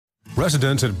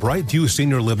Residents at Brightview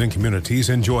Senior Living Communities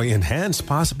enjoy enhanced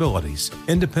possibilities,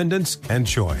 independence, and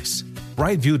choice.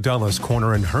 Brightview Dulles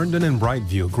Corner in Herndon and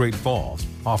Brightview, Great Falls,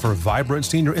 offer vibrant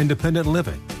senior independent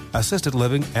living, assisted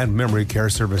living, and memory care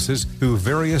services through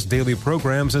various daily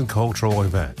programs and cultural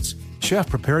events.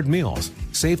 Chef-prepared meals,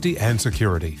 safety and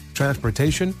security,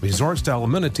 transportation, resort-style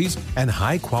amenities, and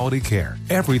high-quality care.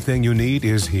 Everything you need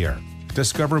is here.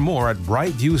 Discover more at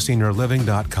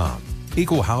brightviewseniorliving.com.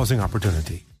 Equal housing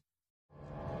opportunity.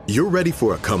 You're ready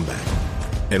for a comeback.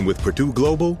 And with Purdue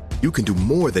Global, you can do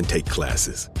more than take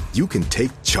classes. You can take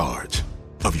charge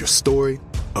of your story,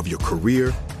 of your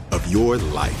career, of your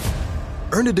life.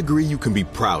 Earn a degree you can be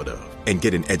proud of and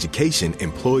get an education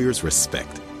employers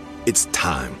respect. It's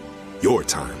time, your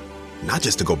time, not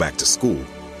just to go back to school,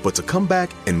 but to come back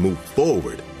and move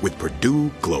forward with Purdue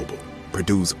Global,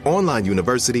 Purdue's online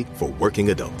university for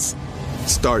working adults.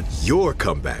 Start your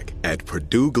comeback at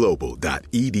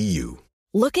purdueglobal.edu.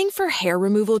 Looking for hair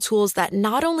removal tools that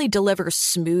not only deliver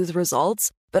smooth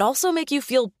results, but also make you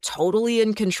feel totally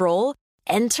in control?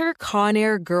 Enter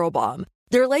Conair Girl Bomb.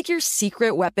 They're like your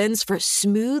secret weapons for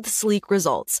smooth, sleek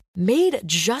results, made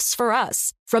just for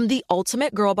us. From the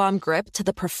ultimate Girl Bomb grip to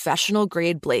the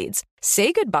professional-grade blades,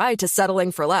 say goodbye to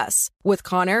settling for less. With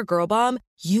Conair Girl Bomb,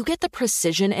 you get the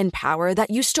precision and power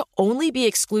that used to only be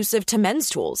exclusive to men's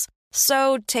tools.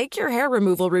 So take your hair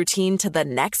removal routine to the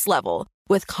next level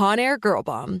with Conair Girl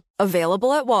Bomb.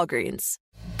 Available at Walgreens.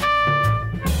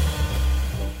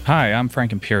 Hi, I'm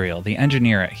Frank Imperial, the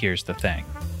engineer at Here's the Thing.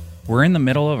 We're in the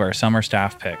middle of our Summer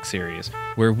Staff Pick series,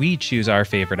 where we choose our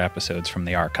favorite episodes from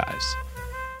the archives.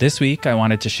 This week, I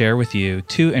wanted to share with you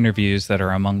 2 interviews that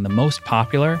are among the most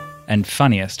popular and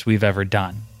funniest we've ever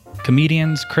done.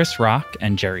 Comedians Chris Rock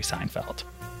and Jerry Seinfeld.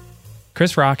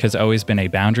 Chris Rock has always been a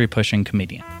boundary-pushing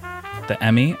comedian. The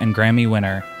Emmy and Grammy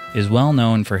winner is well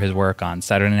known for his work on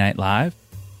Saturday Night Live,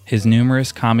 his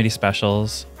numerous comedy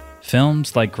specials,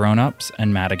 films like Grown Ups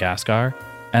and Madagascar,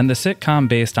 and the sitcom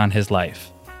based on his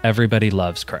life, Everybody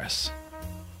Loves Chris.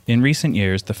 In recent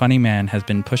years, the funny man has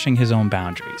been pushing his own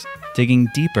boundaries, digging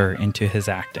deeper into his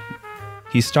acting.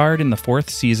 He starred in the 4th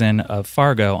season of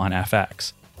Fargo on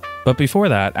FX. But before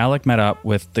that, Alec met up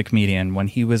with the comedian when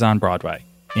he was on Broadway,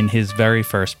 in his very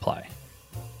first play.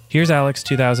 Here's Alec's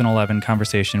 2011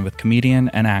 conversation with comedian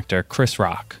and actor Chris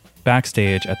Rock,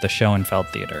 backstage at the Schoenfeld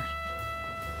Theater.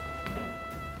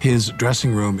 His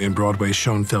dressing room in Broadway's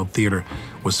Schoenfeld Theater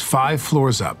was 5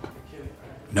 floors up,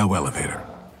 no elevator.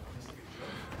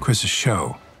 Chris's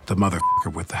show, The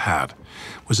Motherfucker with the Hat,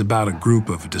 was about a group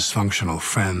of dysfunctional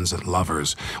friends and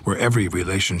lovers where every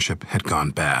relationship had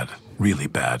gone bad, really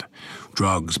bad.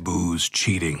 Drugs, booze,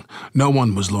 cheating. No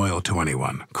one was loyal to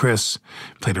anyone. Chris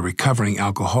played a recovering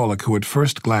alcoholic who at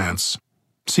first glance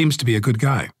seems to be a good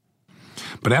guy.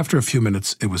 But after a few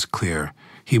minutes, it was clear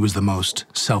he was the most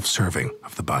self-serving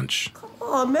of the bunch. Come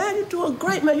on, man, you're doing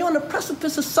great, man. You're on the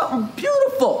precipice of something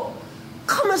beautiful.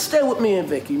 Come and stay with me and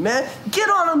Vicky, man. Get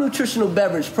on a nutritional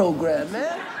beverage program,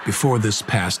 man. Before this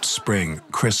past spring,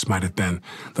 Chris might have been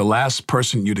the last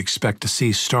person you'd expect to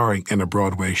see starring in a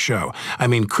Broadway show. I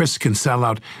mean, Chris can sell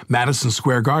out Madison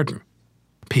Square Garden.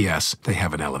 P.S. They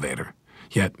have an elevator.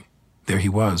 Yet, there he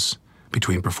was,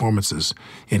 between performances,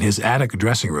 in his attic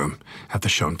dressing room at the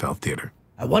Schoenfeld Theater.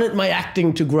 I wanted my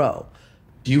acting to grow.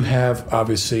 You have,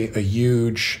 obviously, a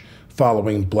huge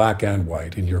following, black and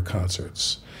white, in your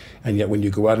concerts. And yet when you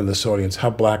go out in this audience,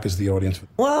 how black is the audience?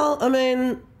 Well, I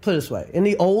mean, put it this way. In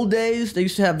the old days, they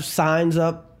used to have signs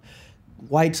up,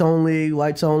 whites only,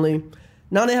 whites only.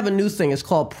 Now they have a new thing. It's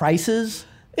called prices.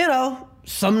 You know,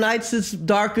 some nights it's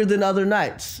darker than other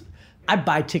nights. I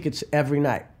buy tickets every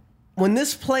night. When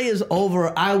this play is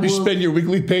over, I will... You spend your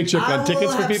weekly paycheck on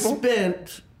tickets for people? I will have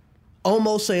spent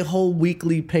almost a whole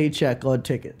weekly paycheck on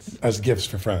tickets. As gifts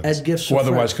for friends. As gifts for friends. Who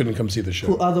otherwise friends. couldn't come see the show.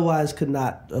 Who otherwise could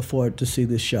not afford to see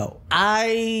this show.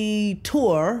 I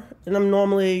tour, and I'm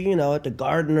normally, you know, at the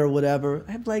Garden or whatever.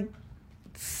 I have like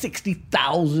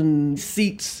 60,000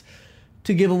 seats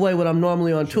to give away when I'm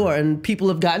normally on tour, and people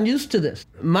have gotten used to this.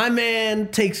 My man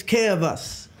takes care of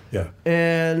us. Yeah.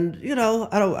 And, you know,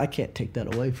 I can't take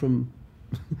that away from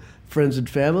friends and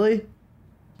family.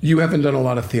 You haven't done a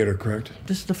lot of theater, correct?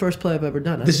 This is the first play I've ever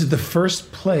done. This is the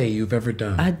first play you've ever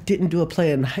done. I didn't do a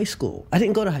play in high school. I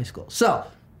didn't go to high school. So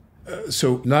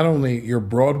not only your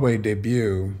Broadway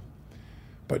debut,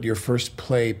 but your first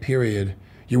play, period,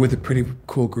 you're with a pretty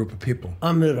cool group of people.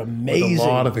 I'm an amazing... With a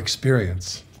lot of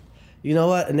experience. You know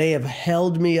what? And they have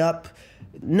held me up.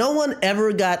 No one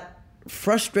ever got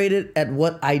frustrated at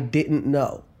what I didn't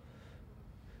know.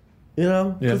 You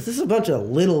know? Yeah. Because this is a bunch of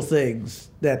little things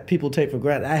that people take for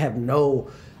granted.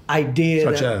 I idea.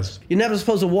 Such as? You're never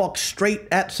supposed to walk straight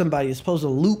at somebody. You're supposed to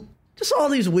loop. Just all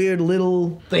these weird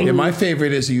little things. Yeah, my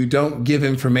favorite is you don't give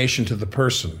information to the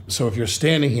person. So if you're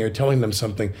standing here telling them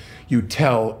something, you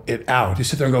tell it out. You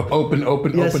sit there and go open to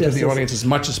the audience as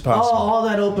much as possible. All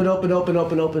that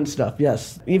open stuff,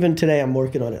 yes. Even today I'm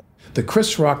working on it. The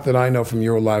Chris Rock that I know from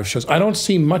your live shows, I don't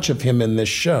see much of him in this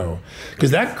show. Because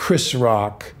that Chris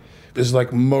Rock is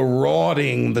like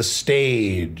marauding the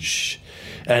stage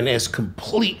and has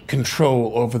complete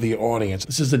control over the audience.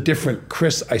 This is a different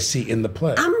Chris I see in the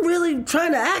play. I'm really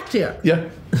trying to act here. Yeah.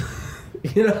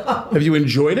 You know? Have you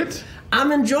enjoyed it?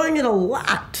 I'm enjoying it a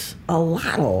lot.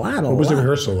 What was the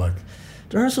rehearsal like?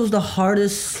 The rehearsal was the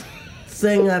hardest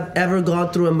thing I've ever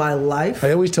gone through in my life.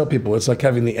 I always tell people it's like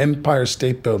having the Empire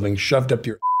State Building shoved up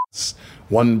your ass,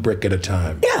 one brick at a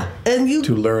time. Yeah, and you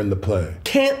to learn the play.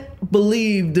 Can't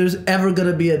believe there's ever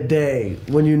going to be a day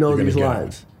when you know these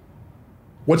lines.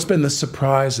 What's been the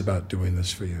surprise about doing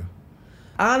this for you?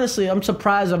 Honestly, I'm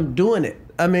surprised I'm doing it.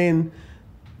 I mean,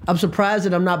 I'm surprised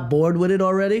that I'm not bored with it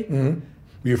already. Mm-hmm.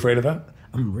 Are you afraid of that?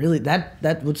 I'm really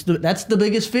that's the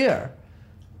biggest fear,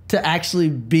 to actually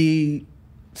be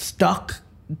stuck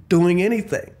doing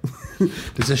anything.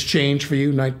 Does this change for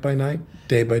you night by night,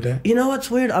 day by day? You know what's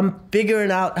weird? I'm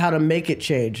figuring out how to make it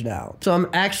change now. So I'm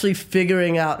actually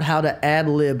figuring out how to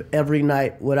ad-lib every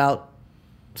night without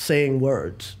saying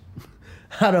words.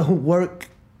 How to work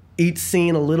each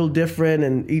scene a little different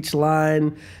and each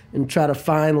line and try to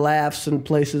find laughs in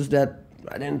places that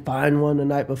I didn't find one the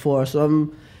night before.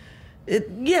 So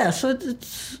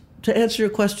it's to answer your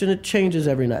question, it changes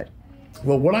every night.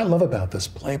 Well, what I love about this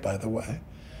play, by the way,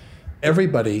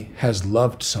 everybody has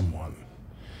loved someone.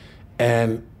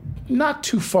 And not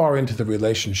too far into the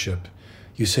relationship,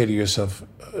 you say to yourself,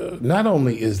 not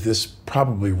only is this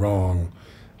probably wrong,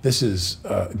 this is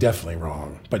definitely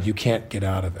wrong, but you can't get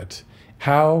out of it.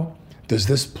 How does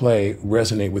this play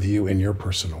resonate with you in your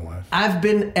personal life? I've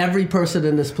been every person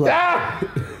in this play. Ah!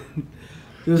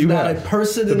 There's not a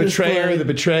person in this play. The betrayer, the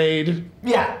betrayed.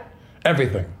 Yeah.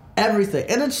 Everything. Everything.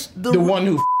 And it's the one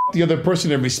who f***ed the other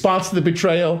person in response to the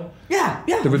betrayal. Yeah.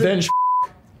 The revenge.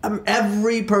 I'm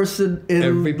every person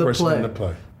in the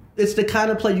play. It's the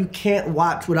kind of play you can't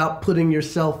watch without putting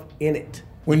yourself in it.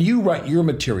 When you write your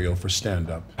material for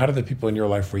stand-up, how do the people in your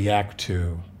life react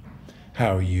to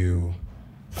how you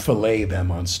fillet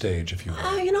them on stage, if you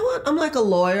will? You know what? I'm like a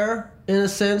lawyer, in a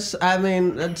sense. I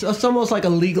mean, it's almost like a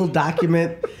legal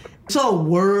document. It's all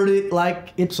worded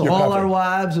like it's all covered. Our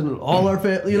wives and all our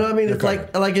family. You know what I mean? It's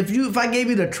covered. like if I gave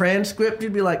you the transcript,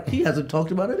 you'd be like, he hasn't talked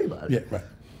about anybody. Yeah, right.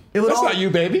 That's not you,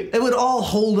 baby. It would all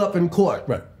hold up in court.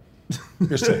 Right.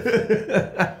 You're safe.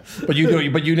 But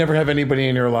you never have anybody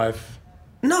in your life.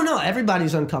 No,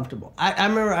 everybody's uncomfortable. I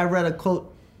remember I read a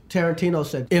quote Tarantino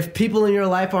said, if people in your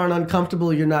life aren't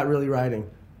uncomfortable, you're not really writing.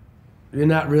 You're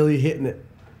not really hitting it.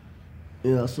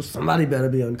 You know, so somebody better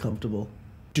be uncomfortable.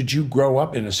 Did you grow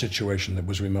up in a situation that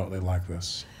was remotely like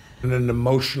this? In an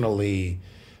emotionally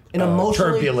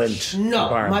turbulent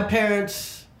environment? My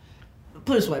parents,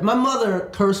 put it this way, my mother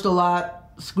cursed a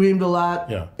lot, screamed a lot.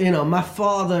 Yeah. You know, my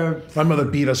father... My mother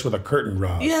beat us with a curtain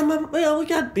rod. Yeah, we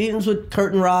got beatings with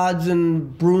curtain rods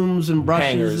and brooms and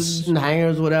brushes and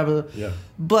hangers, whatever. Yeah.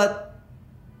 But,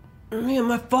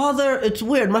 my father, it's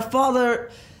weird. My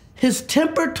father, his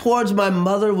temper towards my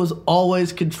mother was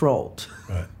always controlled.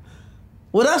 Right.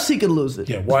 What else he could lose it?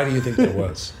 Yeah, why do you think that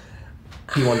was?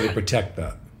 He wanted to protect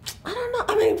that. I don't know.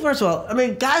 I mean, first of all,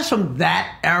 guys from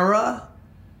that era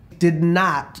did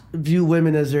not view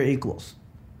women as their equals.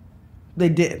 They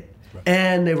did. Right.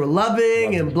 And they were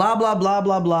loving and blah, blah, blah,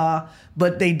 blah, blah.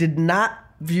 But they did not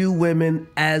view women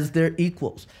as their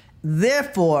equals.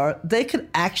 Therefore, they could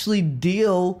actually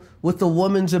deal with a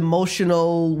woman's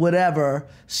emotional whatever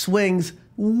swings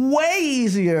way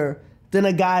easier than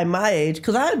a guy my age,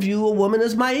 because I view a woman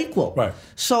as my equal. Right.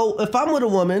 So if I'm with a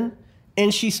woman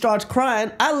and she starts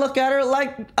crying, I look at her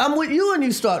like I'm with you and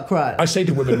you start crying. I say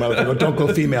to women, don't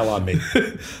go female on me.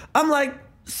 I'm like,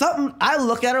 I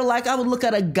look at her like I would look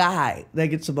at a guy that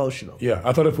gets emotional. Yeah,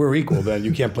 I thought if we're equal, then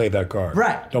you can't play that card.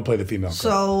 Right. Don't play the female card.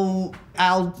 So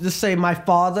I'll just say my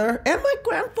father and my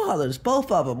grandfathers,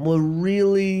 both of them, were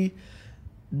really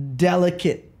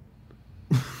delicate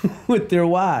with their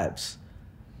wives.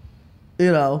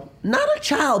 You know, not a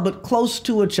child, but close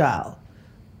to a child.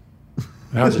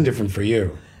 How's it different for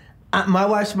you? My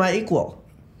wife's my equal.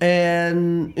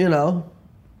 And,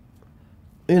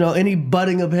 any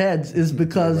butting of heads is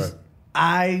because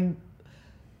I'm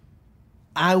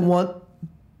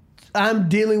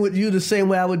dealing with you the same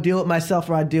way I would deal with myself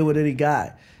or I deal with any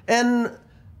guy. And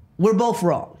we're both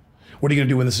wrong. What are you going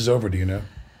to do when this is over, do you know?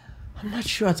 I'm not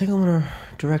sure. I think I'm going to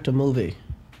direct a movie.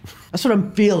 That's what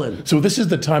I'm feeling. So this is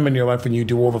the time in your life when you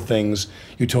do all the things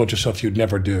you told yourself you'd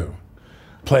never do.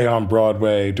 Play on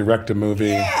Broadway, direct a movie.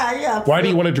 Yeah. Why do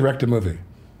you want to direct a movie?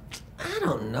 I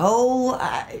don't know.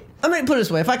 I mean, put it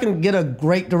this way: if I can get a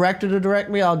great director to direct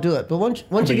me, I'll do it. But once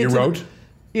you get wrote?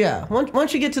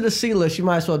 Once you get to the C list, you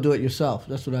might as well do it yourself.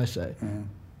 That's what I say.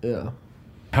 Yeah.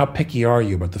 How picky are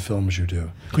you about the films you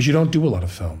do? Because you don't do a lot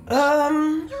of film.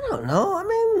 I don't know. I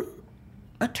mean,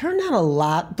 I turn down a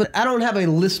lot, but I don't have a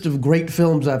list of great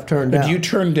films I've turned down. Do you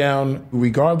turn down,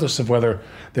 regardless of whether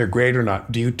they're great or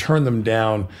not, do you turn them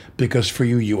down because for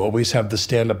you always have the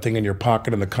stand-up thing in your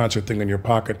pocket and the concert thing in your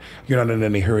pocket? You're not in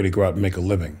any hurry to go out and make a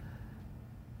living.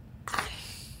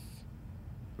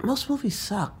 Most movies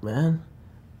suck, man.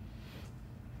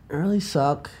 They really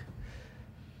suck.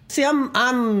 See,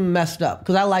 I'm messed up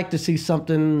because I like to see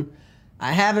something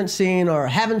I haven't seen or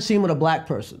haven't seen with a black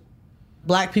person.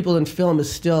 Black people in film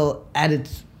is still at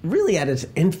its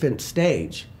infant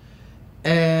stage.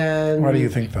 And why do you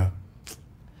think that?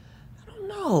 I don't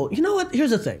know. You know what?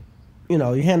 Here's the thing. You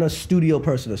hand a studio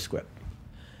person a script.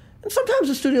 And sometimes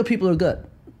the studio people are good.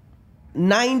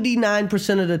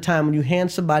 99% of the time when you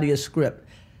hand somebody a script,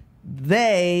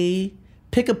 they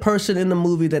pick a person in the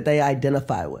movie that they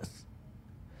identify with.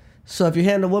 So if you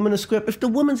hand a woman a script, if the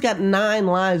woman's got 9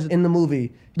 lines in the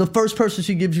movie, the first person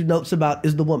she gives you notes about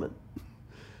is the woman.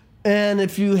 And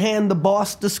if you hand the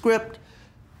boss the script,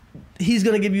 he's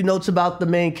going to give you notes about the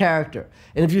main character.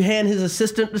 And if you hand his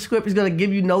assistant the script, he's going to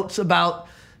give you notes about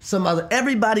some other.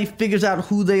 Everybody figures out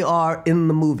who they are in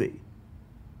the movie.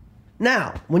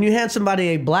 Now, when you hand somebody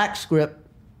a black script,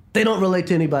 they don't relate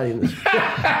to anybody in this.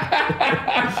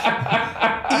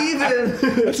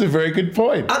 That's a very good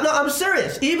point. No, I'm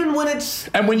serious. Even when it's...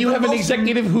 And when you have an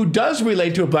executive who does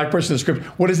relate to a black person in the script,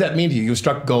 what does that mean to you? You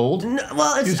struck gold? No,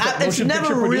 well, it's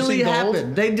never really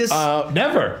happened. They just...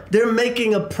 Never. They're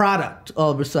making a product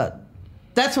all of a sudden.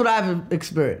 That's what I've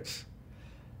experienced.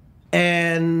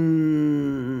 And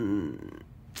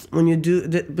when you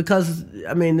do... Because,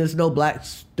 I mean, there's no black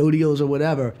studios or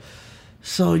whatever.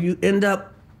 So you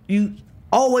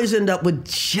always end up with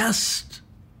just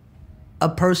a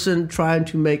person trying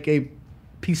to make a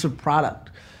piece of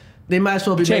product. They might as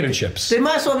well be potato chips. They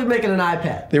might as well be making an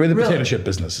iPad. They're in the potato chip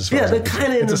business, as far as they're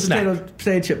kind of in the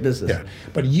potato chip business. Yeah,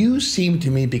 but you seem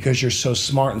to me, because you're so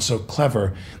smart and so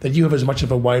clever, that you have as much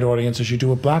of a white audience as you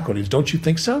do a black audience. Don't you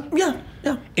think so? Yeah.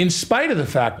 In spite of the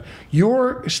fact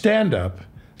your stand-up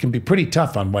can be pretty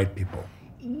tough on white people.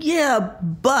 Yeah,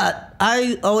 but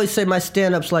I always say my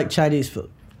stand-up's like Chinese food.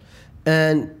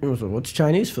 And what's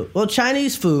Chinese food? Well,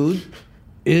 Chinese food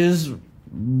is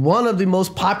one of the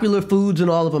most popular foods in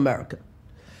all of America.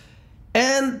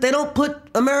 And they don't put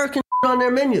American on their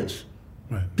menus.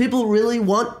 Right. People really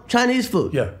want Chinese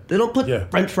food. Yeah. They don't put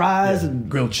French fries and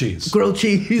grilled cheese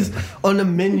on the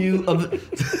menu of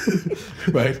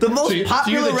right. The most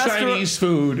popular you're the Chinese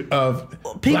food of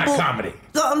black comedy.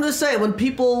 No, I'm just saying, when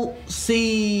people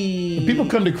see... When people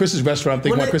come to Chris's restaurant,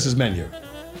 they want Chris's menu.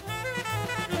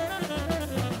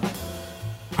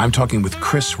 I'm talking with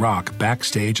Chris Rock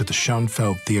backstage at the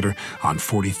Schoenfeld Theater on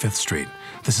 45th Street.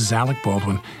 This is Alec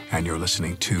Baldwin, and you're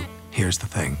listening to Here's the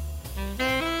Thing.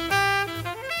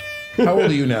 How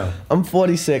old are you now? I'm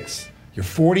 46. You're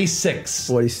 46.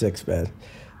 46, man.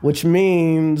 Which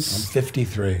means... I'm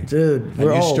 53. Dude,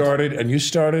 we're old. And you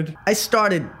started? I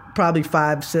started probably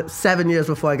 7 years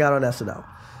before I got on SNL.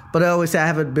 But I always say I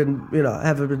haven't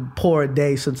been poor a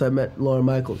day since I met Lorne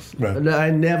Michaels. Right. And I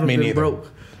never been broke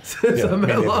since I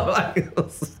met Lorne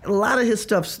Michaels. A lot of his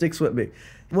stuff sticks with me.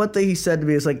 One thing he said to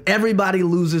me is like, everybody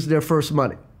loses their first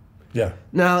money. Yeah.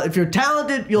 Now, if you're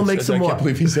talented, you'll make some more. I can't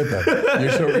believe he said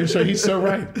that. He's so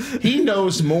right. He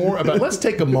knows more about... Let's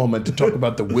take a moment to talk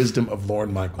about the wisdom of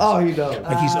Lorne Michaels. Oh, he knows.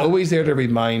 Like he's always there to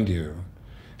remind you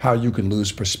how you can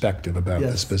lose perspective about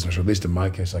this business, or at least in my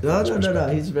case, I can lose perspective.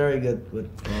 No. He's very good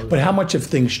with all But how much have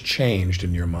things changed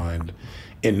in your mind?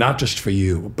 And not just for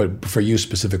you, but for you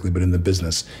specifically, but in the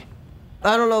business?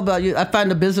 I don't know about you. I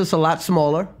find the business a lot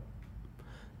smaller.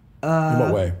 In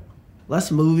what way?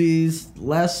 Less movies,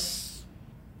 less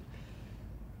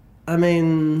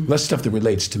stuff that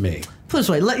relates to me. Put it this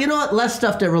way, you know what? Less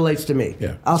stuff that relates to me.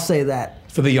 Yeah. I'll say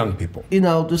that. For the young people.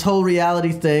 This whole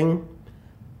reality thing,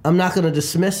 I'm not going to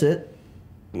dismiss it.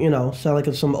 Sound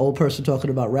like some old person talking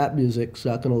about rap music. It's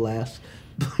not going to last.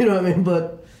 You know what I mean?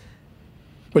 But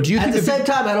do you think at the same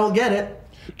time, I don't get it.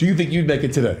 Do you think you'd make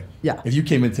it today? Yeah. If you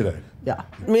came in today? Yeah.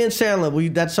 Me and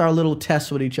Sandler, that's our little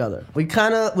test with each other.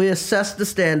 We assess the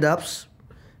stand-ups.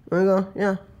 We go,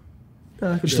 yeah.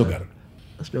 You still got it.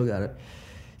 I still got it.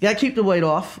 Yeah, I keep the weight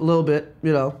off a little bit,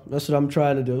 That's what I'm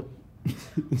trying to do.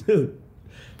 Dude,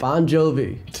 Bon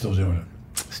Jovi. Still doing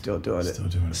it. Still doing it. Still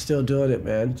doing it. Still doing it,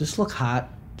 man. Just look hot.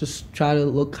 Just try to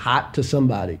look hot to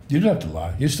somebody. You don't have to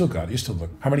lie. You still got it. You still look.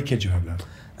 How many kids you have now?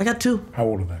 I got 2. How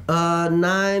old are they?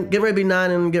 9, get ready to be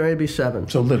 9 and get ready to be 7.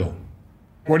 So little.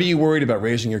 What are you worried about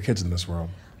raising your kids in this world?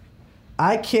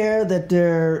 I care that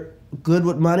they're good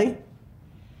with money.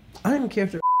 I don't even care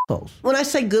if they're assholes. When I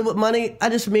say good with money, I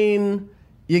just mean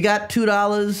you got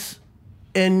 $2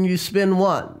 and you spend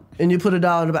 $1 and you put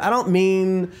 $1 in the bank. I don't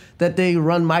mean that they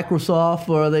run Microsoft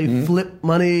or they flip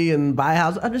money and buy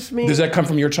houses. I just mean... Does that come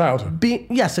from your childhood?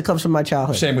 Yes, it comes from my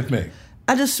childhood. Same with me.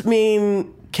 I just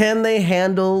mean, can they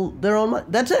handle their own money?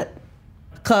 That's it.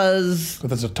 Because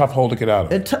that's a tough hole to get out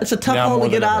of. It's a tough hole to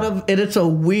get out of, and it's a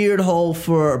weird hole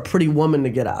for a pretty woman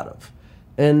to get out of.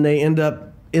 And they end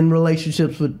up in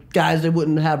relationships with guys they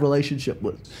wouldn't have relationship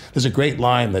with. There's a great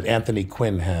line that Anthony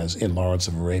Quinn has in Lawrence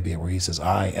of Arabia where he says,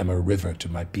 "I am a river to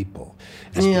my people."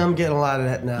 Yeah, I'm getting a lot of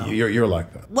that now. You're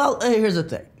like that. Well, here's the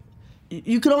thing.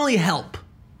 You can only help.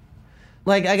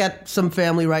 Like, I got some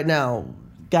family right now,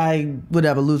 guy,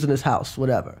 whatever, losing his house,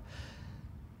 whatever.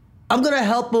 I'm going to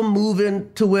help him move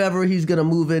into wherever he's going to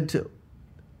move into.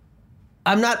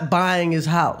 I'm not buying his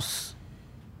house.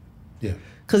 Yeah.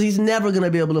 Because he's never going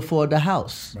to be able to afford the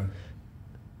house. Right.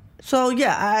 So,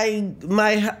 yeah,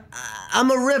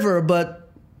 I'm a river, but...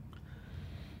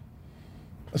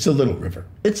 It's a little river.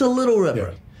 It's a little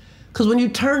river. Because when you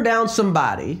turn down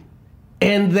somebody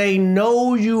and they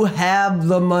know you have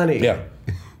the money... Yeah.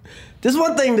 There's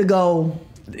one thing to go,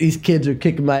 these kids are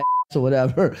kicking my ass or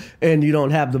whatever, and you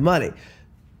don't have the money.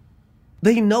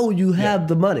 They know you have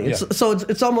the money. So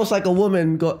it's almost like a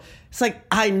woman it's like,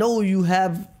 I know you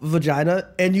have vagina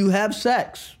and you have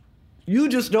sex. You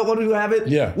just don't want to have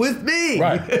it with me.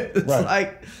 Right. It's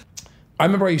like... I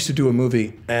remember I used to do a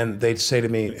movie and they'd say to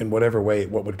me in whatever way,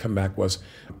 what would come back was,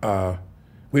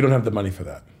 we don't have the money for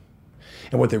that.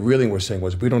 And what they really were saying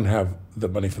was, we don't have the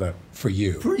money for that for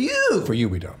you. For you? For you,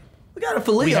 we don't. We got it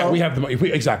for Leo. We have the money.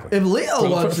 Exactly. If Leo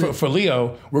wants it. For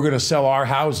Leo, we're going to sell our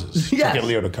houses to get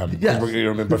Leo to come. Yes.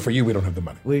 But for you, we don't have the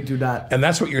money. We do not. And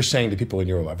that's what you're saying to people in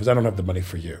your life, is I don't have the money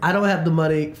for you. I don't have the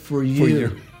money for you. For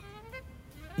you.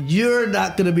 You're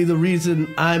not going to be the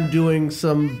reason I'm doing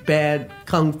some bad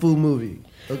kung fu movie,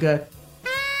 okay?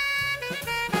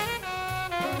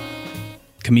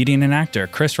 Comedian and actor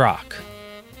Chris Rock.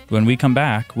 When we come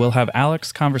back, we'll have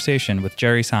Alex's conversation with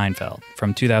Jerry Seinfeld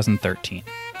from 2013.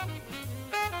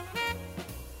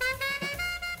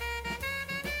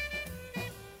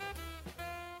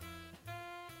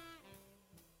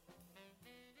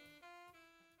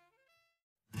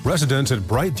 Residents at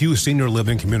Brightview Senior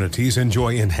Living Communities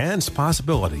enjoy enhanced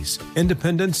possibilities,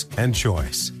 independence, and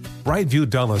choice. Brightview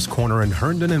Dulles Corner in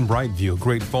Herndon and Brightview,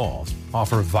 Great Falls,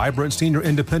 offer vibrant senior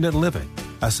independent living,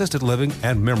 assisted living,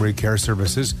 and memory care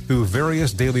services through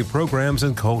various daily programs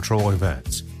and cultural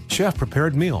events.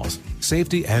 Chef-prepared meals,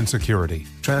 safety and security,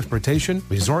 transportation,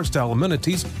 resort-style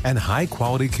amenities, and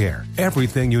high-quality care.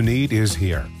 Everything you need is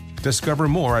here. Discover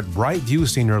more at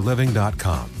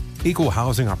brightviewseniorliving.com. Equal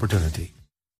housing opportunity.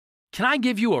 Can I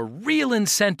give you a real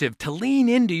incentive to lean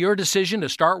into your decision to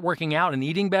start working out and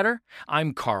eating better?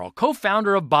 I'm Carl,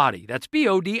 co-founder of BODi. That's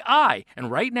B-O-D-I.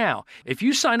 And right now, if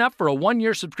you sign up for a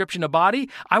 1-year subscription to BODi,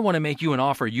 I want to make you an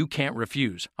offer you can't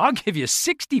refuse. I'll give you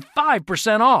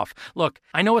 65% off. Look,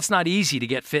 I know it's not easy to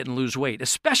get fit and lose weight,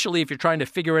 especially if you're trying to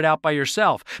figure it out by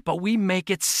yourself, but we make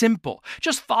it simple.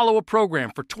 Just follow a program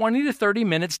for 20 to 30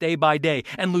 minutes day by day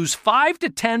and lose 5 to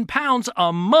 10 pounds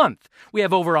a month. We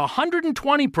have over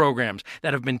 120 programs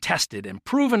that have been tested and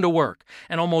proven to work,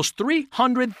 and almost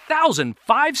 300,000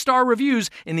 5-star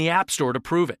reviews in the App Store to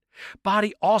prove it.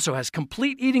 BODi also has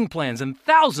complete eating plans and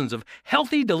thousands of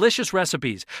healthy, delicious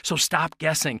recipes. So stop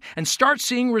guessing and start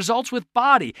seeing results with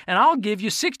BODi, and I'll give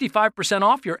you 65%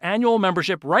 off your annual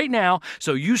membership right now,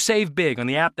 so you save big on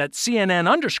the app that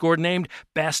CNN_ named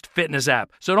Best Fitness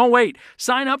App. So don't wait.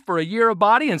 Sign up for a year of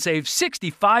BODi and save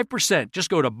 65%. Just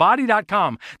go to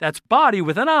BODi.com. That's BODi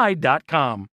with an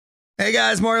I.com. Hey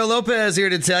guys, Mario Lopez here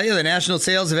to tell you the national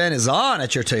sales event is on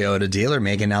at your Toyota dealer,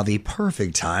 making now the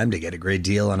perfect time to get a great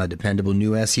deal on a dependable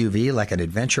new SUV like an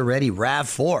adventure-ready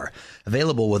RAV4.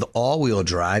 Available with all-wheel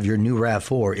drive, your new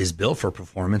RAV4 is built for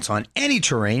performance on any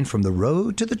terrain from the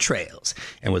road to the trails.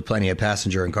 And with plenty of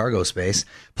passenger and cargo space,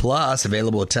 plus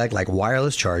available tech like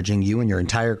wireless charging, you and your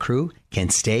entire crew can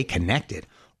stay connected.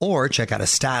 Or check out a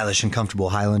stylish and comfortable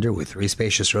Highlander with 3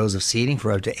 spacious rows of seating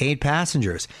for up to 8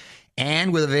 passengers.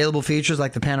 And with available features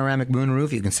like the panoramic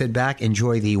moonroof, you can sit back,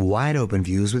 enjoy the wide open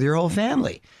views with your whole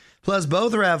family. Plus,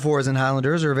 both RAV4s and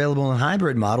Highlanders are available in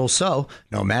hybrid models, so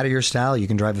no matter your style, you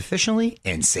can drive efficiently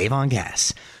and save on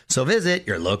gas. So visit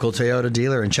your local Toyota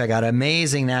dealer and check out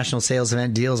amazing national sales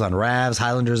event deals on RAVs,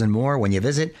 Highlanders, and more when you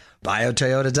visit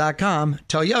biotoyota.com.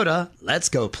 Toyota, let's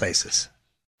go places.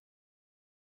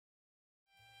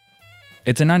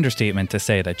 It's an understatement to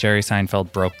say that Jerry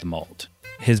Seinfeld broke the mold.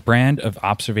 His brand of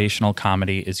observational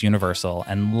comedy is universal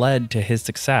and led to his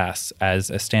success as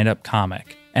a stand-up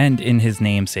comic and in his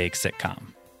namesake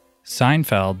sitcom.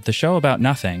 Seinfeld, the show about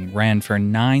nothing, ran for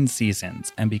 9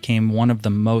 seasons and became one of the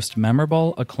most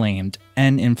memorable, acclaimed,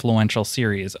 and influential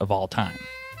series of all time.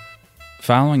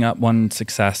 Following up one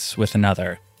success with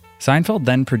another, Seinfeld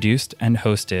then produced and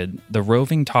hosted the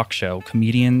roving talk show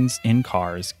Comedians in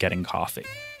Cars Getting Coffee,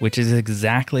 which is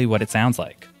exactly what it sounds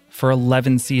like, for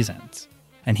 11 seasons.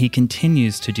 And he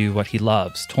continues to do what he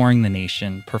loves, touring the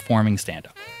nation, performing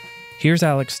stand-up. Here's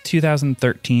Alex's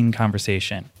 2013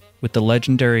 conversation with the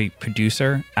legendary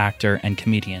producer, actor, and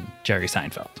comedian Jerry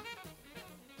Seinfeld.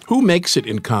 Who makes it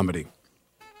in comedy?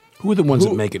 Who are the ones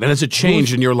that make it? And has it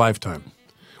changed in your lifetime?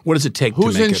 What does it take to make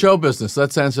it? Who's in show business?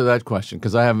 Let's answer that question,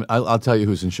 because I'll tell you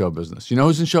who's in show business. You know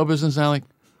who's in show business, Alec?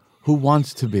 Who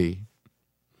wants to be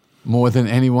more than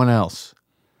anyone else?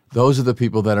 Those are the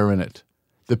people that are in it.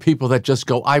 The people that just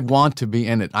go, I want to be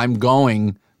in it. I'm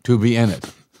going to be in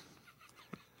it.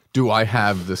 Do I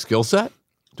have the skill set?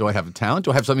 Do I have the talent?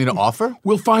 Do I have something to offer?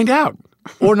 We'll find out.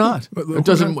 Or not. It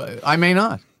doesn't. I may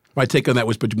not. My take on that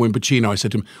was when Pacino, I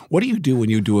said to him, what do you do when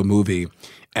you do a movie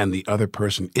and the other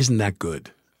person isn't that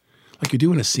good? Like you're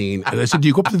doing a scene. And I said, do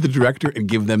you go up to the director and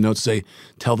give them notes, say,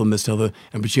 tell them this, tell them.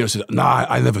 And Pacino said, nah,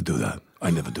 I never do that.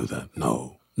 I never do that.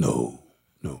 No.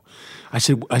 I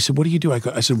said, what do you do? I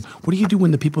said, what do you do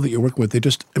when the people that you're working with,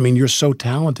 you're so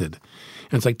talented.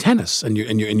 And it's like tennis, and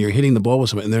you're hitting the ball with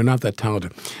someone, and they're not that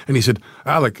talented. And he said,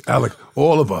 Alec,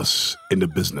 all of us in the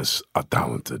business are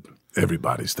talented.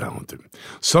 Everybody's talented.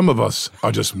 Some of us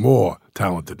are just more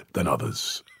talented than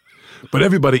others. But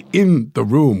everybody in the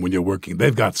room when you're working,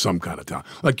 they've got some kind of talent.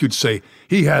 Like you'd say,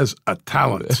 he has a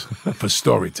talent for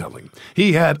storytelling.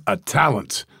 He had a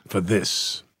talent for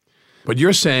this. But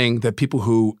you're saying that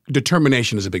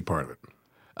determination is a big part of it.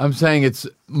 I'm saying it's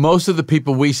most of the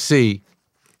people we see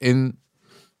in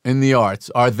the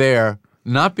arts are there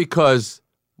not because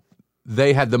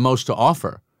they had the most to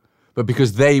offer, but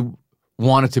because they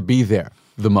wanted to be there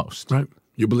the most. Right.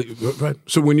 You believe, right.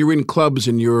 So when you're in clubs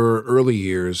in your early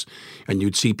years and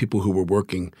you'd see people who were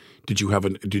working,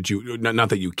 not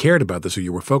that you cared about this or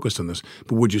you were focused on this,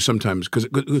 but would you sometimes,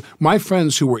 because my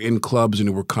friends who were in clubs and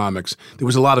who were comics, there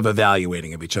was a lot of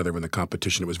evaluating of each other in the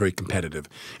competition. It was very competitive.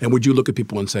 And would you look at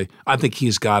people and say, I think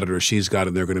he's got it or she's got it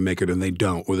and they're going to make it and they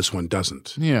don't, or this one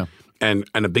doesn't? Yeah. And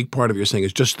a big part of your saying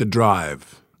is just the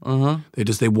drive. Uh-huh.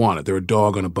 They want it. They're a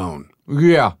dog on a bone.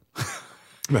 Yeah.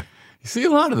 You see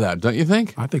a lot of that, don't you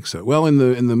think? I think so. Well, in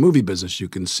the movie business, you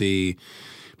can see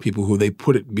people who they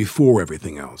put it before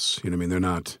everything else. You know what I mean? They're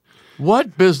not.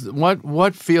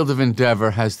 What field of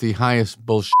endeavor has the highest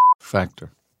bullshit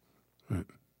factor? Right.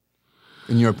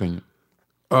 In your opinion?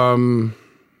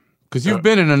 Because you've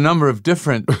been in a number of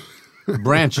different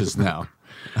branches now.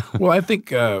 Well, I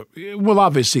think.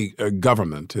 Obviously,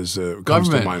 government is comes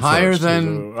to mind higher first.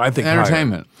 than I think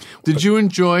entertainment. Higher. Did you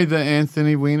enjoy the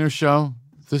Anthony Weiner show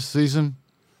this season?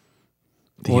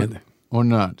 Or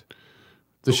not?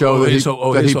 The show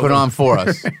that he put on for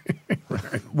us.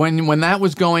 Right. When that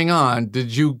was going on,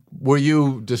 were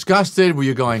you disgusted? Were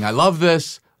you going, I love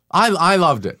this? I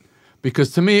loved it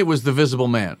because to me it was the visible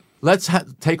man. Let's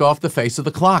take off the face of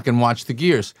the clock and watch the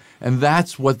gears. And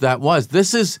that's what that was.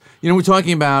 This is, we're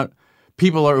talking about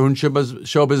people are in show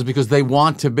business because they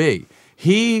want to be.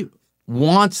 He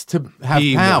wants to have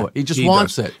power. He just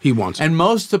wants it. He wants it. And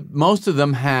most of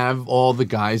them have all the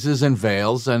guises and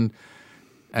veils and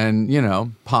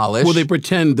polish. Well, they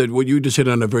pretend that what you just hit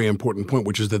on a very important point,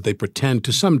 which is that they pretend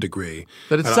to some degree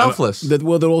that it's selfless. They're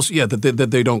also that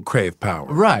they don't crave power.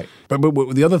 Right. But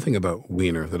the other thing about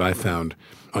Weiner that I found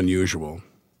unusual.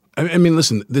 I mean,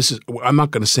 listen, I'm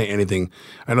not going to say anything.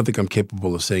 I don't think I'm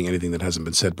capable of saying anything that hasn't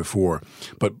been said before.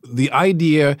 But the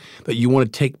idea that you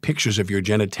want to take pictures of your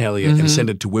genitalia and send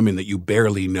it to women that you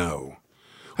barely know.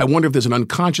 I wonder if there's an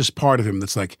unconscious part of him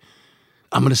that's like,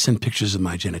 I'm going to send pictures of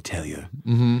my genitalia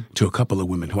to a couple of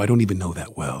women who I don't even know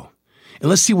that well. And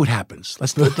let's see what happens.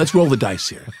 Let's roll the dice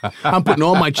here. I'm putting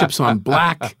all my chips on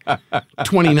black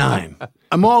 29.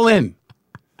 I'm all in.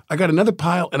 I got another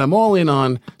pile, and I'm all in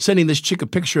on sending this chick a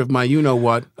picture of my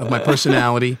you-know-what, of my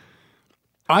personality.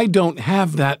 I don't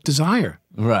have that desire.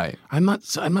 Right. I'm not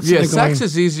Yeah, sex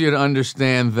is easier to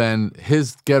understand than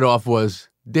his get-off was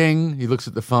ding. He looks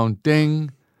at the phone,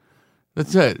 ding.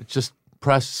 That's it. Just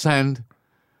press send.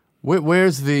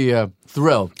 Where's the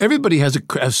thrill? Everybody has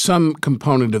some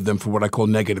component of them for what I call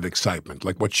negative excitement.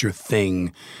 Like, what's your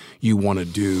thing you want to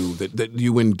do that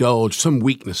you indulge, some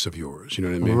weakness of yours, you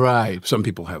know what I mean? Right. Some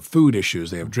people have food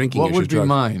issues. They have drinking issues. What would be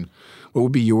mine? What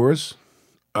would be yours?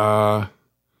 I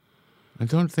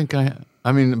don't think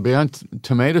I mean, beyond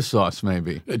tomato sauce,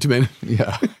 maybe. Tomato?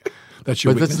 Yeah. That's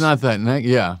your But weakness? that's not that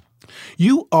yeah.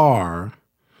 You are,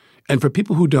 and for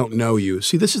people who don't know you,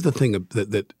 see, this is the thing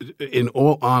that in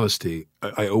all honesty,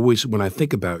 I always, when I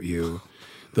think about you,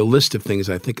 the list of things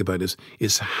I think about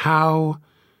is how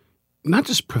not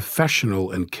just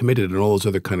professional and committed and all those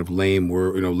other kind of lame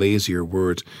lazier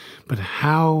words, but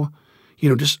how,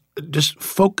 just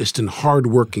focused and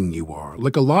hardworking you are.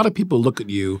 Like, a lot of people look at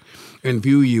you and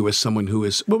view you as someone who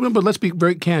is. Well, but let's be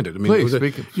very candid. I mean, please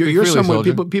you're someone.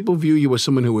 soldier. People view you as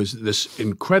someone who is this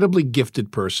incredibly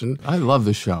gifted person. I love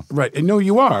this show. Right, and no,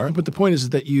 you are. But the point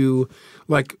is that you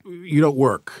don't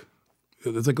work.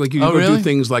 It's like you go really? do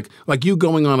things like you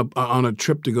going on a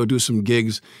trip to go do some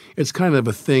gigs. It's kind of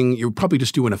a thing. You're probably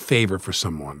just doing a favor for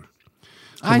someone.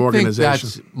 I think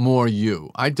that's more you.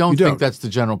 I don't think that's the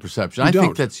general perception. I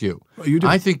think that's you. Oh, you do.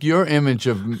 I think your image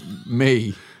of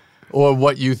me or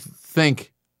what you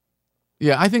think,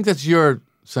 I think that's your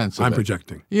sense of it. I'm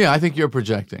projecting. Yeah, I think you're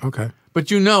projecting. Okay.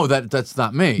 But you know that's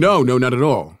not me. No, not at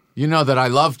all. You know that I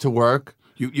love to work.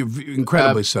 You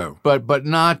incredibly so. But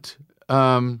not,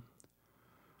 I'm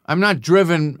not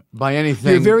driven by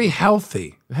anything. You're very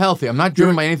healthy. Healthy. I'm not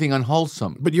driven by anything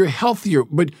unwholesome. But you're healthier.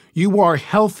 But you are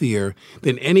healthier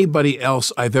than anybody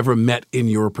else I've ever met in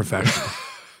your profession.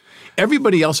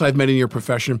 Everybody else I've met in your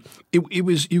profession, it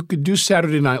was you could do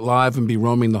Saturday Night Live and be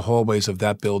roaming the hallways of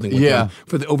that building with them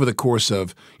over the course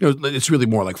of, it's really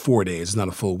more like 4 days, it's not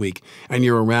a full week. And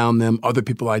you're around them. Other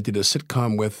people I did a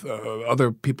sitcom with,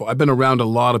 other people. I've been around a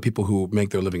lot of people who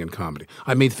make their living in comedy.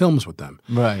 I made films with them.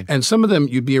 Right. And some of them,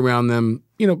 you'd be around them,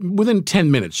 within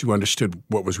 10 minutes you understood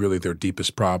what was really their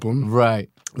deepest problem. Right.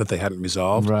 That they hadn't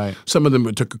resolved. Right. Some of them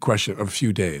it took a question of a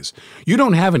few days. You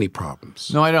don't have any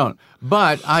problems. No, I don't.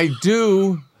 But I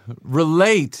do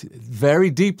relate very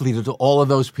deeply to all of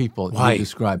those people you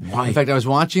described. Why? In fact, I was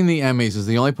watching the Emmys. Is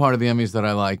the only part of the Emmys that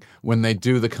I like when they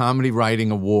do the Comedy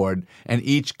Writing Award, and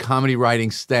each comedy writing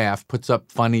staff puts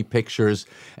up funny pictures.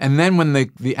 And then when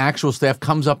the actual staff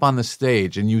comes up on the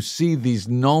stage and you see these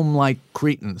gnome-like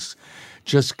cretins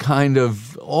just kind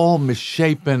of all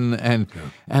misshapen, and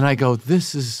I go,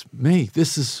 this is me.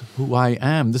 This is who I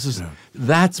am.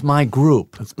 That's my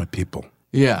group. That's my people.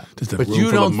 Yeah. Just a but room you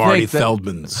full don't of Marty think that,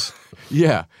 Feldmans.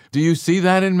 Yeah. Do you see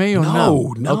that in me or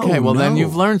no? No. Okay, well then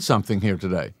you've learned something here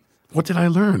today. What did I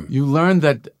learn? You learned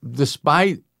that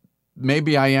despite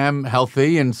maybe I am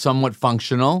healthy and somewhat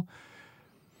functional,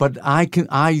 but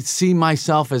I see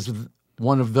myself as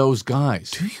one of those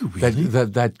guys. Do you really?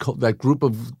 That group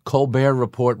of Colbert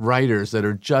Report writers that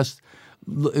are just.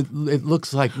 It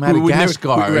looks like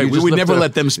Madagascar. We would never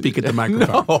let them speak at the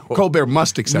microphone. No. Colbert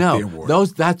must accept the award.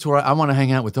 That's where I want to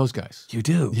hang out with those guys. You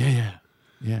do?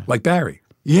 Yeah. Like Barry?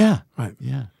 Yeah. Right.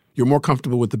 Yeah. You're more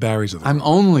comfortable with the Barrys of the world. I'm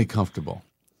only comfortable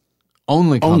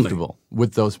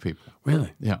with those people.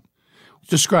 Really? Yeah.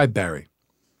 Describe Barry.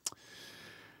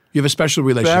 You have a special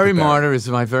relationship Barry with Barry. Martyr is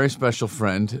my very special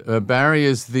friend. Barry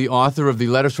is the author of the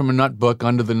Letters from a Nut book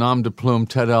under the nom de plume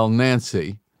Ted L.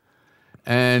 Nancy.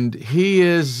 And he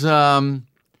is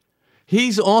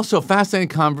he's also a fascinating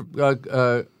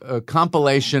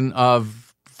compilation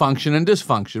of function and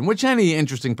dysfunction, which any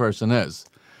interesting person is.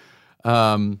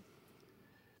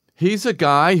 He's a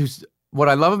guy who's what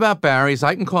I love about Barry is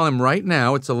I can call him right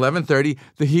now. It's 11:30.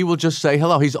 That he will just say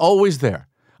hello. He's always there,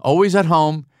 always at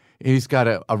home. He's got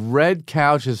a red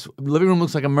couch. His living room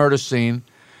looks like a murder scene.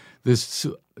 This,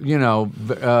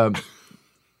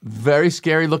 very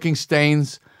scary-looking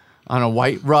stains on a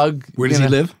white rug. Where does he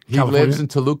live? He California? lives in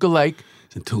Toluca Lake.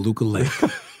 It's in Toluca Lake.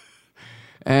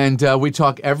 And we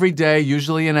talk every day,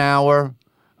 usually an hour.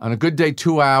 On a good day,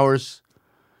 2 hours.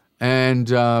 And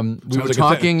we were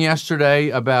talking yesterday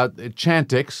about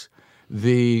Chantix,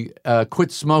 the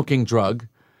quit smoking drug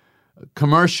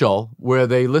commercial where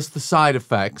they list the side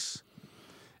effects.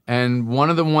 And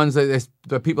one of the ones that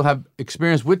people have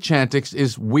experienced with Chantix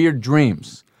is weird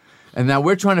dreams. And now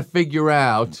we're trying to figure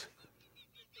out,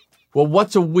 well,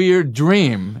 what's a weird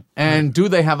dream? And do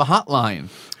they have a hotline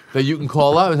that you can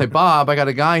call up and say, Bob, I got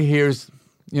a guy here's,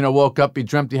 woke up, he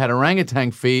dreamt he had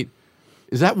orangutan feet.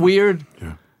 Is that weird?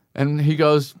 Yeah. And he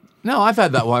goes, no, I've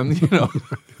had that one,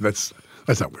 That's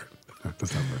not weird.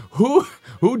 That's not weird.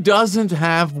 Who doesn't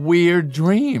have weird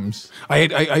dreams?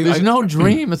 There's no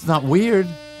dream. It's not weird.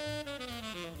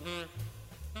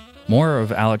 More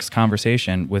of Alec's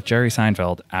conversation with Jerry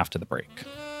Seinfeld after the break.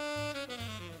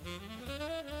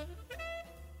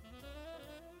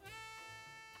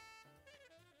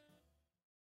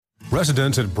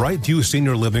 Residents at Brightview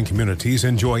Senior Living Communities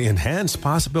enjoy enhanced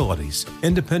possibilities,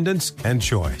 independence, and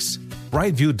choice.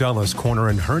 Brightview Dulles Corner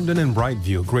in Herndon and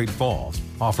Brightview, Great Falls,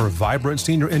 offer vibrant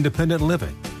senior independent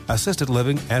living, assisted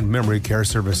living, and memory care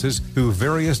services through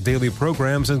various daily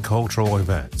programs and cultural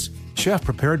events.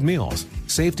 Chef-prepared meals,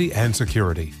 safety and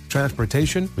security,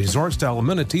 transportation, resort-style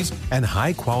amenities, and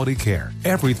high-quality care.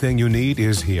 Everything you need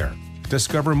is here.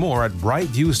 Discover more at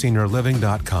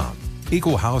brightviewseniorliving.com.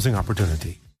 Equal housing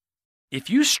opportunity. If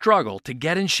you struggle to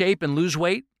get in shape and lose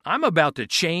weight, I'm about to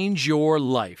change your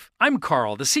life. I'm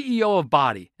Carl, the CEO of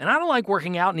Body, and I don't like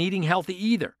working out and eating healthy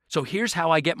either. So here's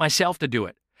how I get myself to do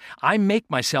it. I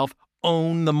make myself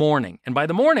own the morning. And by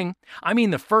the morning, I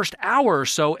mean the first hour or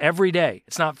so every day.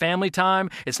 It's not family time.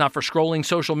 It's not for scrolling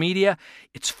social media.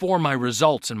 It's for my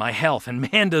results and my health.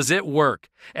 And man, does it work.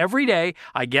 Every day,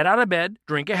 I get out of bed,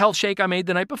 drink a health shake I made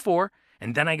the night before,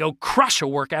 and then I go crush a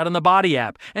workout in the Body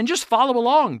app and just follow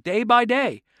along day by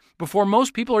day. Before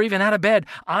most people are even out of bed,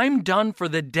 I'm done for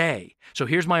the day. So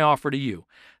here's my offer to you.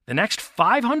 The next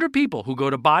 500 people who go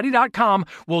to Body.com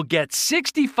will get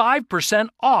 65%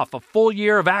 off a full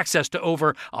year of access to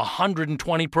over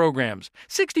 120 programs.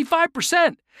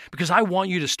 65%! Because I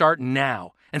want you to start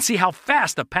now and see how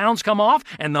fast the pounds come off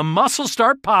and the muscles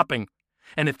start popping.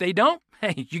 And if they don't,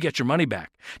 hey, you get your money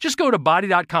back. Just go to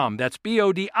Body.com, that's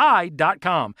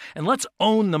BODI.com, and let's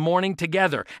own the morning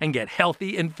together and get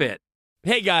healthy and fit.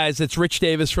 Hey guys, it's Rich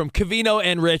Davis from Covino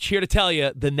and Rich here to tell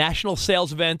you the national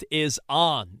sales event is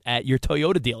on at your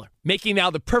Toyota dealer, making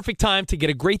now the perfect time to get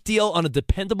a great deal on a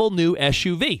dependable new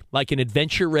SUV like an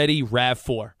adventure-ready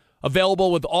RAV4.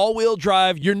 Available with all-wheel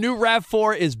drive, your new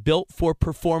RAV4 is built for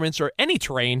performance or any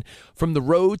terrain from the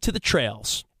road to the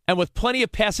trails. And with plenty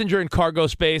of passenger and cargo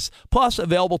space, plus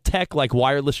available tech like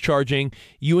wireless charging,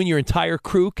 you and your entire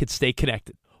crew could stay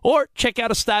connected. Or check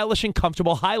out a stylish and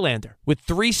comfortable Highlander with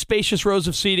 3 spacious rows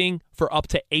of seating for up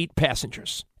to 8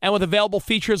 passengers. And with available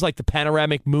features like the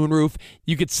panoramic moonroof,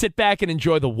 you could sit back and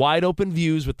enjoy the wide-open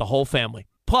views with the whole family.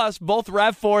 Plus, both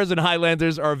RAV4s and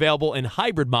Highlanders are available in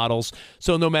hybrid models,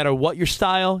 so no matter what your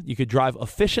style, you could drive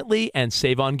efficiently and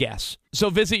save on gas. So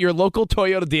visit your local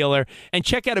Toyota dealer and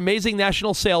check out amazing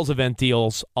national sales event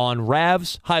deals on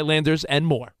RAVs, Highlanders, and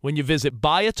more when you visit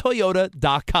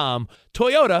buyatoyota.com.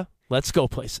 Toyota, let's go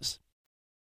places.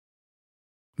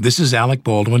 This is Alec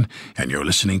Baldwin, and you're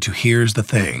listening to Here's the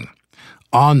Thing.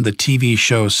 On the TV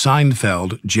show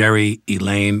Seinfeld, Jerry,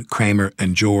 Elaine, Kramer,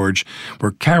 and George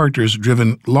were characters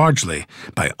driven largely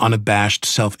by unabashed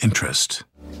self-interest.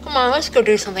 Come on, let's go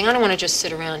do something. I don't want to just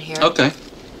sit around here. Okay.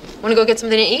 Want to go get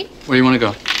something to eat? Where do you want to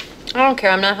go? I don't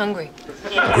care. I'm not hungry.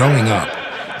 Growing up,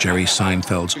 Jerry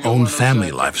Seinfeld's own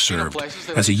family life served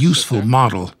as a useful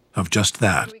model of just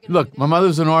that. Look, my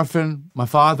mother's an orphan. My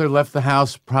father left the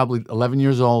house probably 11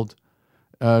 years old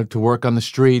to work on the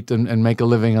street and make a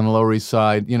living on the Lower East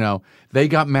Side. You know, they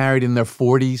got married in their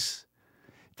 40s.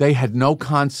 They had no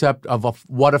concept of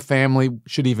what a family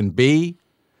should even be.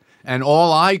 And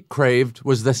all I craved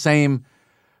was the same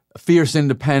fierce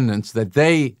independence that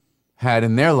they had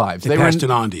in their lives. They passed it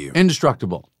on to you.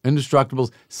 Indestructible,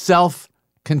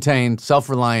 self-contained,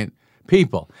 self-reliant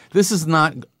people. This is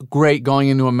not great going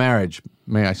into a marriage,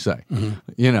 may I say. Mm-hmm.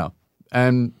 You know,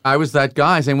 and I was that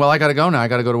guy saying, well, I got to go now. I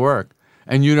got to go to work.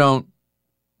 And you don't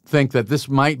think that this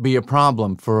might be a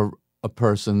problem for a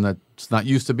person that's not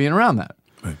used to being around that.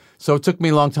 Right. So it took me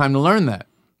a long time to learn that,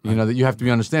 you know, that you have to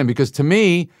understand. Because to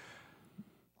me,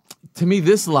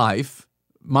 this life,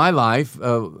 my life,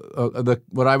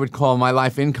 what I would call my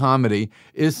life in comedy,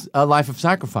 is a life of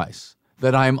sacrifice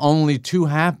that I am only too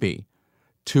happy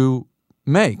to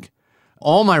make.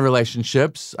 All my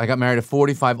relationships, I got married at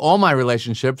 45, all my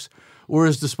relationships were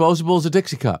as disposable as a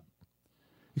Dixie cup.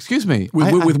 Excuse me.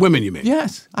 With women, you mean?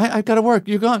 Yes. I got to work.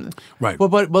 You're gone. Right.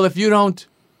 Well, if you don't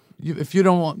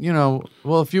want, you know,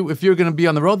 well, if you're going to be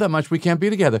on the road that much, we can't be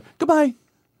together. Goodbye.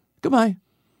 I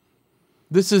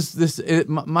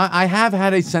have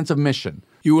had a sense of mission.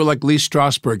 You were like Lee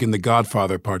Strasberg in The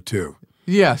Godfather Part 2.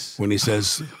 Yes. When he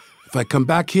says, if I come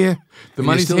back here, the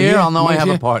money's here, I'll know I have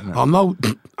a partner. I'll know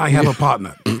I have a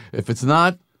partner. If it's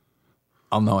not,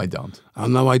 I'll know I don't. I'll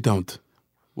know I don't.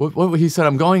 What he said,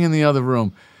 I'm going in the other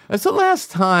room. That's the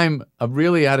last time a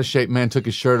really out-of-shape man took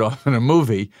his shirt off in a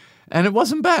movie, and it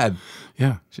wasn't bad.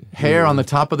 Yeah. Hair on the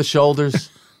top of the shoulders.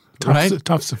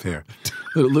 Tufts of hair.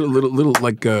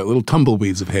 Little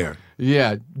tumbleweeds of hair.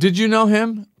 Yeah. Did you know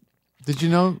him? Did you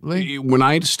know, Lee? When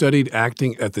I studied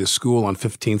acting at the school on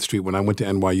 15th Street, when I went to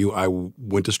NYU, I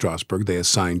went to Strasberg. They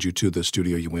assigned you to the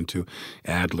studio you went to,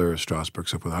 Adler, Strasberg,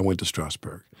 so forth. I went to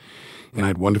Strasberg. And I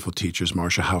had wonderful teachers,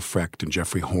 Marcia Haufrecht and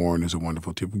Jeffrey Horn is a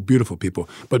wonderful teacher, beautiful people.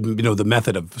 But, the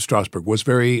method of Strasberg was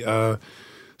very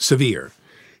severe.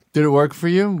 Did it work for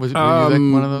you? Were you like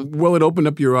one of those? Well, it opened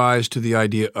up your eyes to the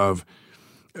idea of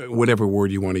whatever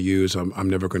word you want to use. I'm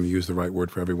never going to use the right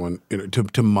word for everyone.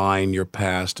 To mine your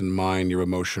past and mine your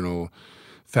emotional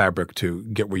fabric to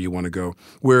get where you want to go.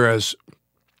 Whereas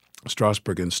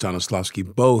Strasberg and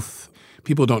Stanislavski, both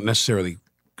people don't necessarily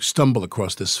stumble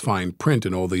across this fine print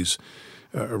in all these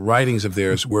writings of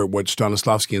theirs, where what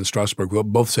Stanislavski and Strasberg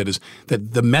both said is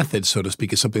that the method, so to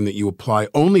speak, is something that you apply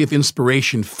only if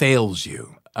inspiration fails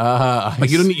you.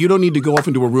 You don't need to go off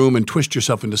into a room and twist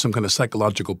yourself into some kind of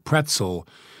psychological pretzel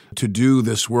to do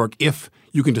this work. If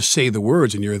you can just say the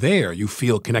words and you're there, you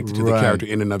feel connected to the character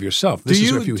in and of yourself. Do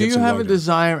you have a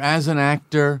desire as an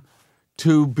actor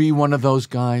to be one of those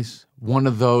guys? One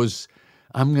of those,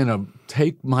 I'm going to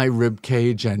take my rib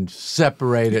cage and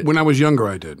separate it. When I was younger,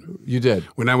 I did. You did?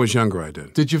 When I was younger, I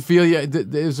did. Did you feel,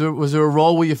 was there a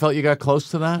role where you felt you got close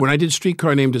to that? When I did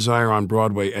Streetcar Named Desire on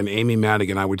Broadway and Amy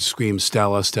Madigan, I would scream,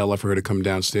 Stella, Stella, for her to come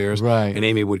downstairs. Right. And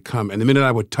Amy would come. And the minute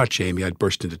I would touch Amy, I'd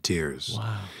burst into tears.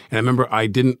 Wow. And I remember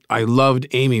I loved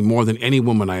Amy more than any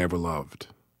woman I ever loved.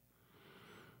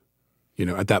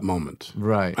 At that moment.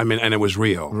 Right. I mean, and it was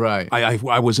real. Right.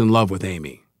 I was in love with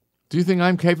Amy. Do you think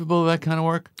I'm capable of that kind of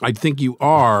work? I think you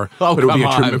are, but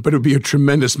it would be a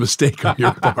tremendous mistake on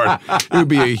your part. It would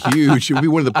be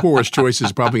one of the poorest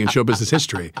choices probably in show business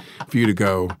history for you to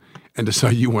go and decide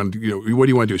what do you want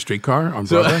to do, a streetcar on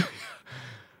Broadway?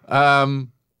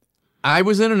 I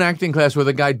was in an acting class where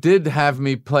the guy did have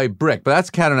me play Brick, but that's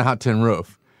Cat on a Hot Tin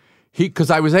Roof. Because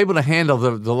I was able to handle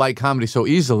the light comedy so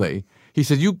easily, he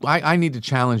said, I need to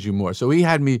challenge you more. So he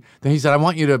had me, then he said, I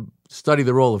want you to study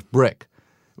the role of Brick.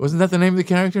 Wasn't that the name of the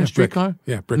character in Streetcar? Brick.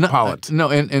 Yeah, Brick Pollitt.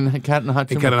 No, in Cat on a Hot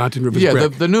Tin Roof. Cat on a Hot Tin Roof is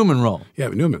Brick. The Newman role. Yeah,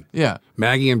 Newman. Yeah.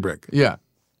 Maggie and Brick. Yeah.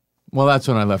 Well, that's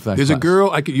when I left that There's class. a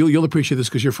girl, you'll appreciate this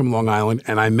because you're from Long Island,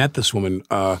 and I met this woman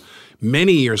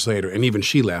many years later, and even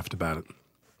she laughed about it.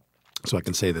 So I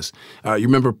can say this. You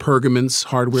remember Pergament's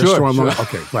hardware store on Long Island?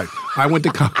 Okay, right. I went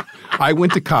to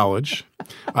college.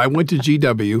 I went to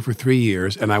GW for 3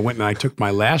 years, and I took my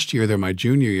last year there, my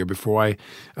junior year, before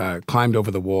I climbed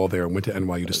over the wall there and went to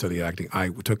NYU to study acting. I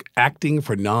took acting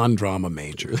for non-drama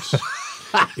majors.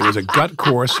 It was a gut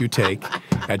course you take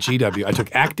at GW. I took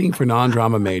acting for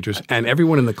non-drama majors, and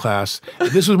everyone in the class,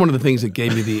 this was one of the things that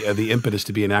gave me the impetus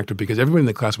to be an actor, because everyone in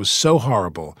the class was so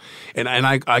horrible, and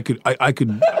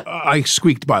I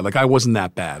squeaked by. Like, I wasn't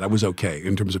that bad. I was okay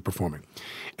in terms of performing.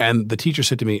 And the teacher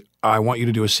said to me, I want you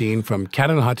to do a scene from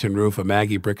Cat on a Hot Tin Roof, a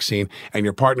Maggie Brick scene, and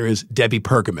your partner is Debbie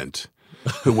Pergament,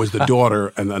 who was the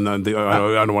daughter, and I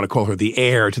don't want to call her the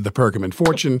heir to the Pergament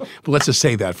fortune, but let's just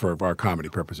say that for our comedy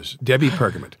purposes. Debbie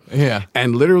Pergament. Yeah.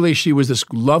 And literally she was this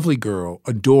lovely girl,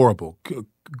 adorable,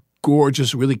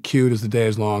 gorgeous, really cute as the day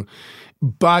is long.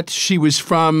 But she was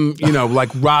from, like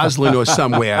Roslyn or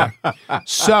somewhere.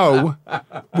 So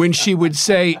when she would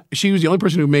say, she was the only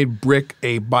person who made brick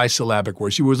a bisyllabic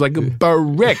word. She was like,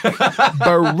 barrick,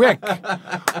 barrick.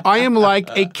 I am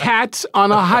like a cat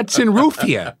on a Hudson roof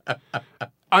here.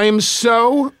 I am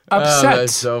so upset. Oh,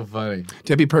 that's so funny.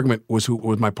 Debbie Pergament was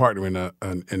my partner in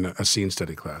a scene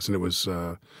study class, and it was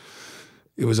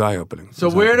eye-opening.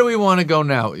 So where do we want to go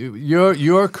now?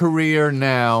 Your career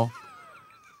now.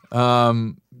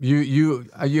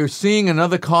 You're seeing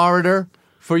another corridor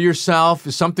for yourself?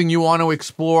 Is something you want to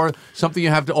explore? Something you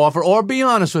have to offer? Or be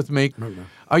honest with me,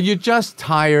 are you just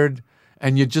tired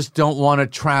and you just don't want to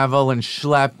travel and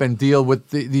schlep and deal with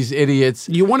these idiots?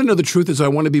 You want to know the truth is I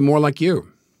want to be more like you.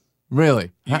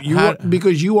 Really?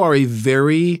 Because you are a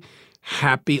very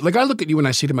happy. Like, I look at you and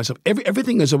I say to myself,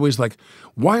 everything is always like,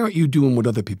 why aren't you doing what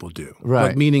other people do? Right.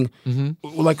 Like, meaning,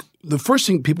 like, the first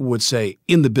thing people would say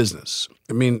in the business,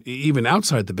 I mean, even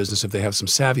outside the business, if they have some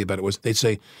savvy about it, they'd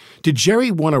say, did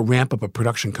Jerry want to ramp up a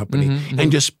production company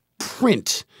and just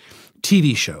print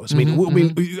TV shows? I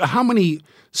mean, how many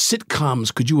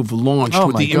sitcoms could you have launched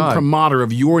with the imprimatur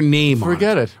of your name on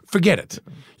it? Forget it.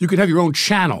 You could have your own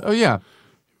channel. Oh, yeah.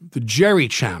 The Jerry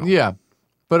Channel. Yeah.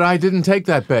 But I didn't take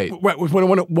that bait.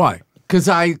 Why? Because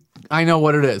I know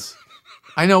what it is.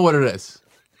 I know what it is.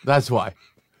 That's why.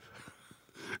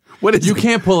 What is you it?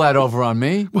 can't pull that over on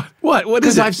me. What is it?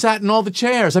 Because I've sat in all the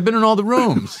chairs. I've been in all the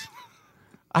rooms.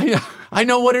 I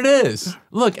know what it is.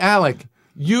 Look, Alec,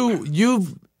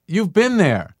 you've been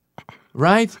there,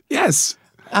 right? Yes.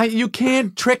 You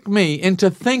can't trick me into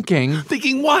thinking.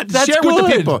 Thinking what? That's Share good.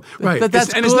 with the people. Right.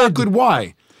 That's and it's not good.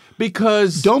 Why?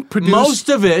 Because don't produce. Most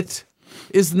of it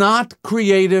is not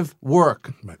creative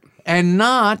work and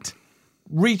not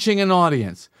reaching an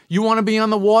audience. You want to be on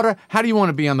the water? How do you want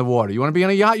to be on the water? You want to be on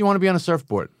a yacht? You want to be on a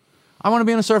surfboard? I want to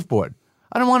be on a surfboard.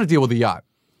 I don't want to deal with a yacht.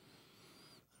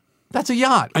 That's a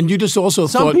yacht. And you just also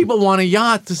Some people want a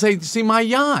yacht to see my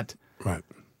yacht. Right.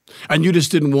 And you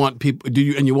just didn't want people,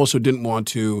 and you also didn't want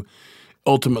to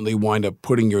ultimately wind up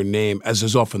putting your name, as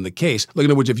is often the case. Like,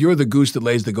 in other words, if you're the goose that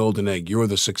lays the golden egg, you're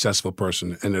the successful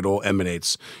person, and it all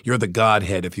emanates. You're the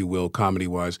godhead, if you will,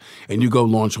 comedy-wise, and you go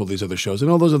launch all these other shows.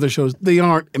 And all those other shows, they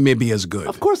aren't maybe as good.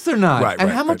 Of course they're not. Right, and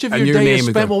right, how much right. of your day is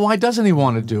spent, well, why doesn't he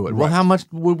want to do it? Well, how much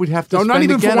would we have to spend not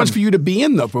even to get for ones him? for you to be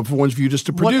in, though, but for ones for you just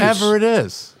to produce. Whatever it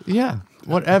is. Yeah,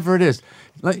 whatever it is.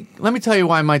 Let me tell you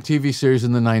why my TV series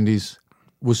in the 90s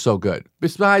was so good.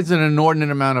 Besides an inordinate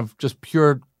amount of just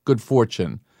pure good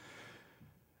fortune,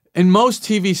 in most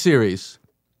TV series,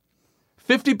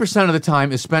 50% of the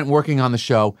time is spent working on the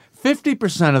show.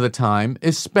 50% of the time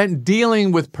is spent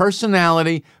dealing with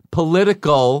personality,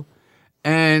 political,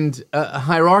 and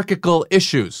hierarchical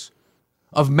issues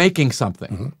of making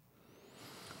something. Mm-hmm.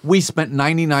 We spent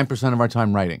 99% of our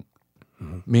time writing,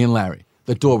 me and Larry.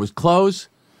 The door was closed.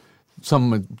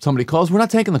 Somebody calls. We're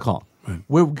not taking the call. Right.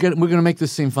 We're going to make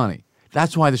this seem funny.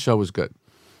 That's why the show was good.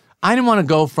 I didn't want to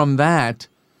go from that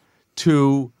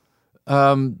to,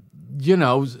 some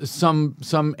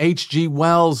H.G.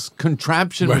 Wells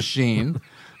contraption machine,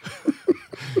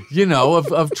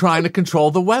 of trying to control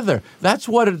the weather. That's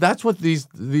what these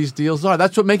deals are.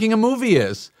 That's what making a movie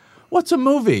is. What's a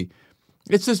movie?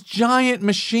 It's this giant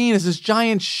machine. It's this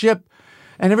giant ship,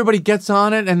 and everybody gets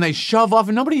on it, and they shove off,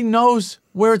 and nobody knows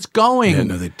where it's going. Yeah,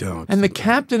 no, they don't. And the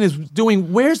captain is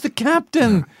doing. Where's the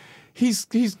captain? Yeah.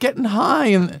 He's getting high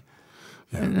and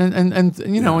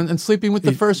sleeping with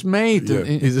the first mate. Yeah.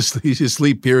 He's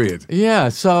asleep, period. Yeah,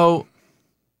 so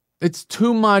it's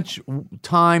too much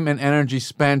time and energy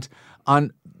spent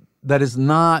on that is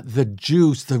not the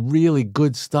juice, the really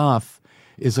good stuff.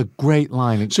 Is a great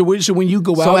line. So when you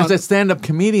go out, so as a stand-up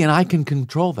comedian, I can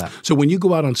control that. So when you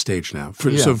go out on stage now,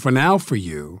 for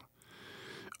you,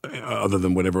 other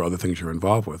than whatever other things you're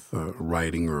involved with,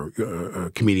 writing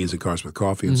or comedians in cars with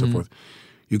coffee and so forth,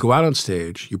 you go out on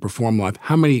stage, you perform live.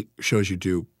 How many shows you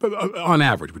do on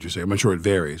average? Would you say? I'm sure it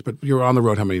varies, but you're on the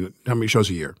road. How many shows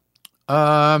a year?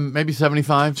 Maybe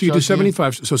 75. So you do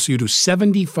 75. So you do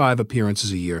 75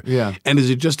 appearances a year. Yeah. And is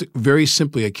it just very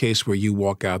simply a case where you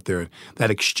walk out there, that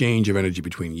exchange of energy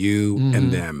between you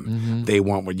and them? Mm-hmm. They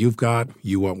want what you've got.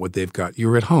 You want what they've got.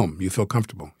 You're at home. You feel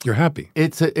comfortable. You're happy.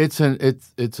 It's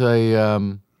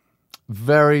a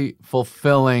very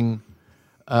fulfilling,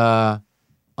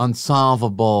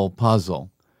 unsolvable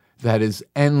puzzle that is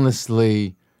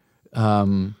endlessly.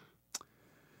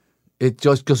 It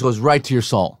just goes right to your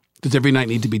soul. Does every night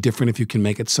need to be different if you can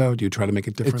make it so? Do you try to make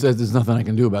it different? There's nothing I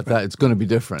can do about that. It's going to be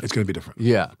different. It's going to be different.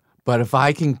 Yeah. But if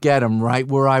I can get them right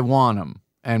where I want them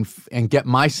and get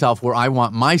myself where I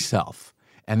want myself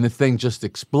and the thing just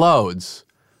explodes,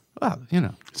 well,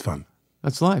 it's fun.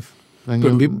 That's life.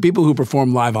 People who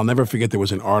perform live, I'll never forget there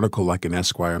was an article like in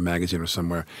Esquire magazine or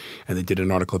somewhere, and they did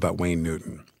an article about Wayne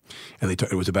Newton. And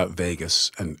it was about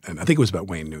Vegas, and I think it was about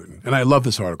Wayne Newton. And I love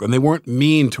this article. And they weren't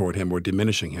mean toward him or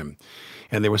diminishing him.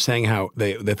 And they were saying how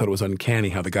they thought it was uncanny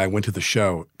how the guy went to the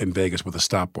show in Vegas with a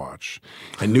stopwatch.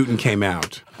 And Newton came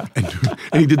out, and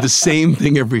he did the same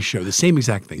thing every show, the same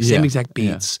exact thing, same exact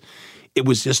beats. Yeah. It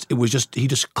was just he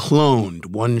just cloned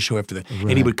one show after the right.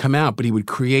 And he would come out, but he would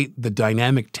create the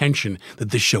dynamic tension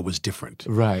that this show was different.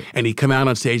 Right. And he'd come out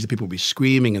on stage, the people would be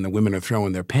screaming, and the women are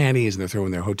throwing their panties, and they're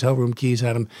throwing their hotel room keys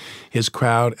at him, his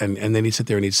crowd, and then he'd sit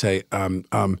there and he'd say,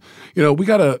 we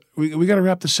gotta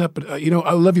wrap this up, but I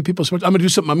love you people so much. I'm gonna do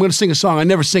something. I'm gonna sing a song I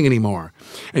never sing anymore.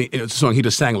 And it's a song he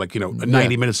just sang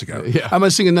 90 minutes ago. Yeah. I'm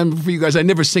gonna sing a number for you guys. I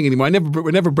never sing anymore. I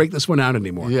never break this one out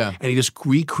anymore. Yeah. And he just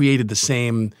recreated the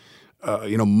same.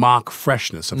 Mock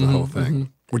freshness of the whole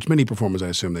thing, which many performers, I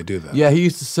assume, they do that. Yeah, he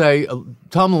used to say,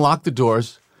 tell them to lock the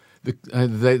doors.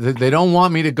 They don't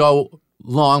want me to go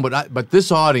long, but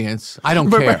this audience, I don't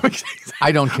care.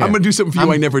 I don't care. I'm going to do something for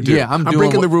you I never do. Yeah, I'm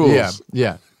breaking the rules.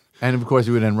 Yeah. And, of course,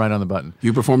 he would end right on the button.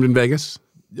 You performed in Vegas?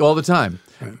 All the time.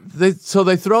 Right. So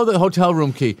they throw the hotel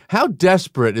room key. How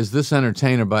desperate is this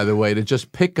entertainer, by the way, to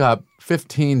just pick up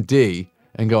 15D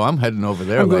and go, I'm heading over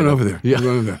there. I'm going over there. Yeah. I'm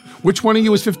going over there. Which one of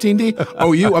you is 15D?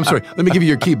 Oh, you? I'm sorry. Let me give you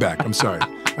your key back. I'm sorry.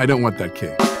 I don't want that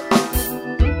key.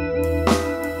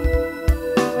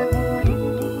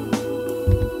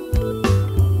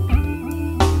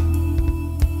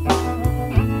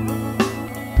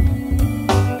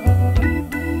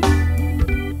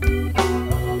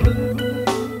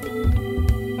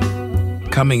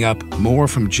 Coming up, more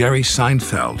from Jerry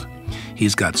Seinfeld.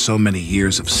 He's got so many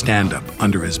years of stand-up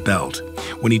under his belt.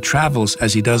 When he travels,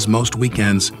 as he does most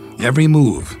weekends, every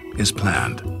move is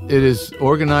planned. It is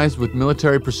organized with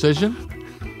military precision.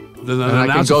 There's not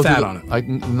an ounce of fat on it.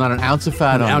 Not an ounce of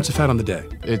fat on it. An ounce of fat on the day.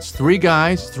 It's 3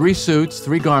 guys, 3 suits,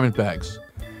 3 garment bags.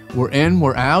 We're in,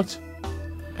 we're out,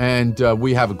 and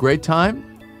we have a great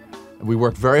time. We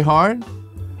work very hard.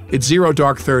 It's 0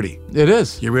 dark 30. It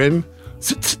is. You're in.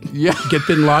 Yeah. Get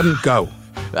Bin Laden, go.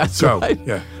 That's go. right.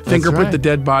 Yeah. Fingerprint the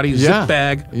dead body, zip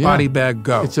bag, body bag,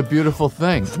 go. It's a beautiful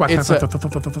thing.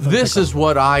 This is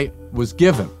what I was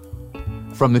given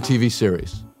from the TV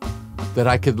series, that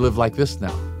I could live like this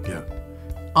now. Yeah.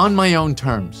 On my own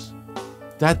terms.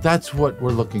 That's what we're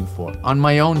looking for. On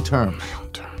my own terms.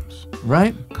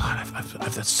 Right? God,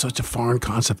 that's such a foreign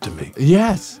concept to me.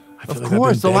 Yes. Of like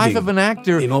course, the life of an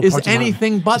actor is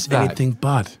anything but that. Anything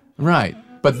but. Right.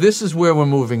 But this is where we're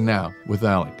moving now with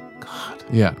Alec. God.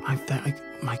 Yeah.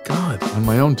 My God. On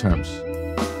my own terms.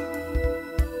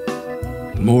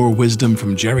 More wisdom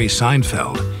from Jerry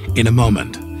Seinfeld in a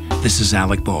moment. This is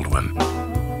Alec Baldwin.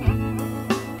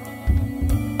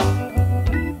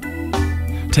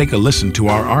 Take a listen to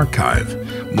our archive.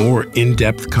 More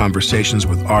in-depth conversations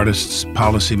with artists,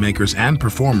 policymakers, and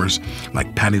performers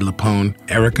like Patti LuPone,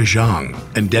 Erica Jong,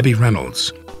 and Debbie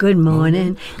Reynolds. Good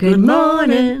morning, good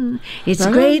morning. It's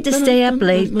great to stay up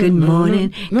late. Good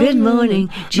morning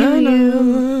to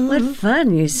you. What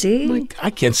fun, you see.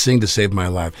 I can't sing to save my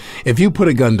life. If you put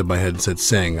a gun to my head and said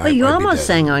sing, well, you almost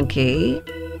sang on key.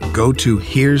 Go to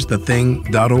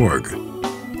here'sthething.org.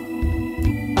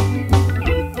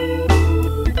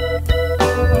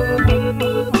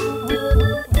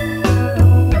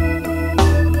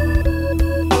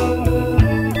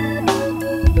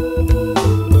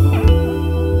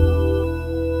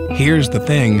 Here's the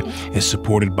Thing is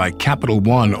supported by Capital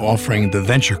One, offering the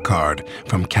Venture Card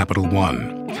from Capital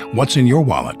One. What's in your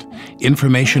wallet?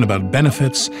 Information about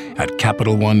benefits at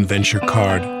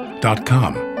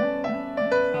CapitalOneVentureCard.com.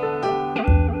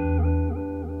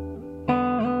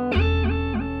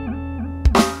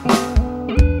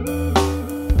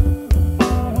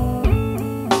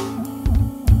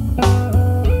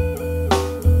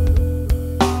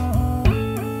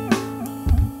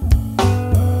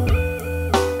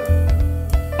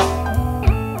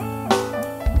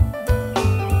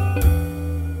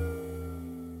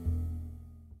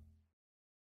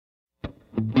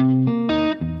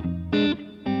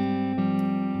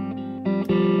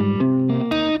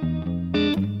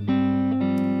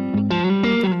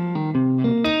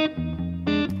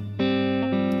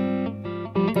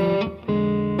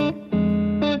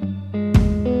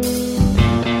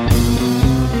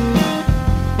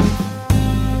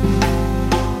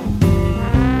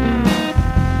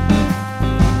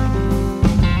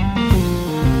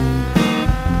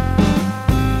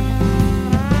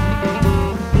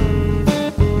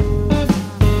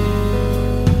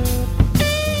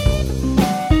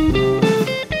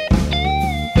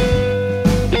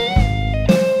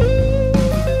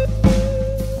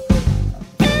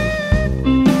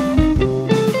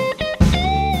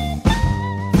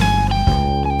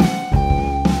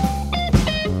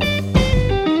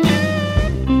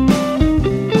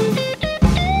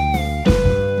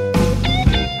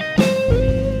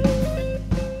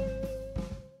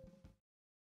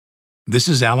 This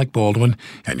is Alec Baldwin,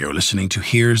 and you're listening to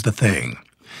Here's the Thing.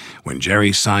 When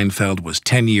Jerry Seinfeld was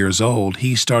 10 years old,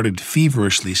 he started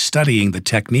feverishly studying the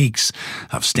techniques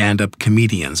of stand-up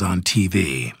comedians on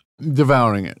TV.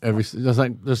 Devouring it,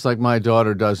 just like my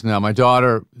daughter does now. My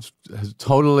daughter has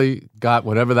totally got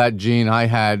whatever that gene I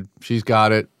had. She's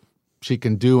got it. She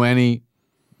can do any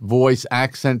voice,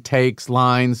 accent, takes,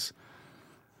 lines.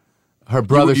 Her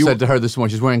brother said to her this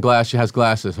morning, she's wearing glasses, she has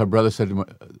glasses. Her brother said to me,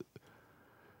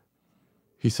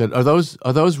 he said, are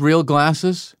those real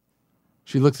glasses?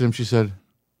 She looked at him, she said,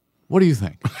 what do you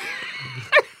think?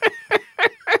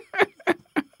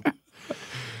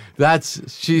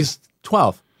 She's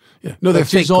 12. Yeah. No, they're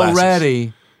fake glasses.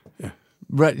 Already. Yeah.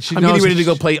 I'm getting ready to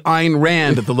go play Ayn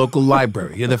Rand at the local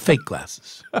library. Yeah, they're fake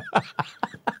glasses.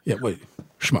 Yeah, wait.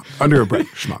 Schmuck. Under a break.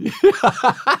 Schmuck.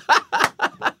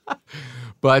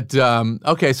 But,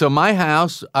 okay, so my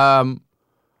house, I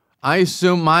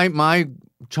assume my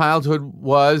childhood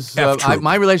was,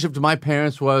 my relationship to my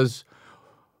parents was,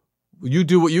 you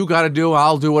do what you got to do,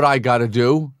 I'll do what I got to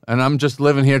do, and I'm just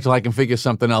living here till I can figure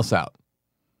something else out.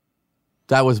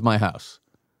 That was my house.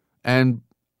 And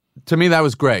to me, that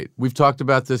was great. We've talked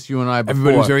about this, you and I, before.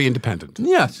 Everybody was very independent.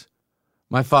 Yes.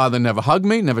 My father never hugged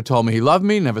me, never told me he loved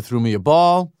me, never threw me a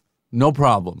ball. No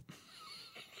problem.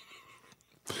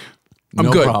 I'm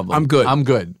no good. problem. I'm good. I'm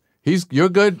good. You're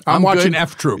good. I'm watching good.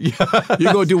 F Troop. You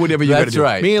go do whatever you got to do. That's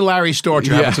right. Me and Larry Storch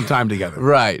are having some time together.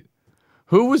 Right.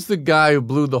 Who was the guy who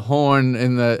blew the horn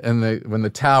when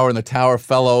the tower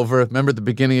fell over? Remember at the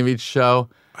beginning of each show?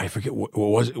 I forget. What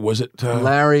was it? Was it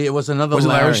Larry? It was another. Was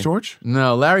Larry. it Larry Storch?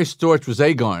 No, Larry Storch was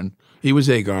Agarn. He was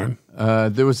Agarn.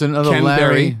 There was another Ken Larry.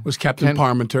 Berry was Captain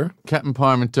Parmenter. Captain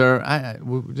Parmenter.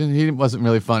 He wasn't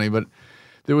really funny, but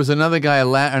there was another guy,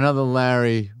 another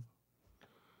Larry,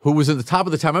 who was at the top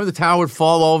of the tower. Remember the tower would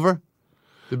fall over?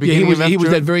 He was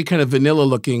that very kind of vanilla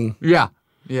looking. Yeah.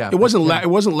 It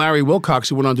wasn't Larry Wilcox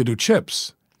who went on to do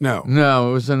Chips. No,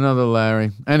 it was another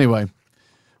Larry. Anyway,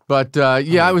 but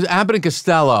I was Abbott and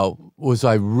Costello.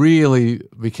 I really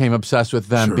became obsessed with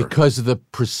them because of the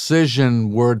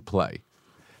precision wordplay.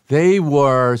 They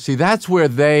were that's where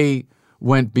they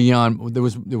went beyond. There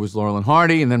was Laurel and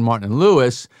Hardy, and then Martin and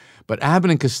Lewis, but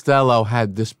Abbott and Costello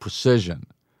had this precision.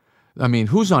 I mean,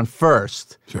 Who's on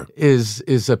First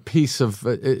is a piece of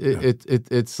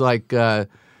it's like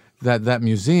that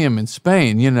museum in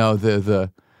Spain.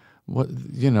 The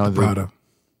Prado.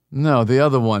 No, the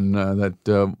other one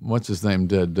that what's his name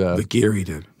did. The Geary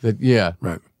did.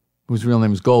 Right. Whose real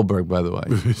name is Goldberg, by the way.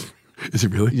 Is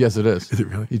it really? Yes, it is. Is it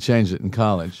really? He changed it in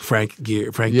college. Frank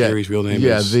Geary's real name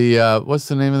is... Yeah, what's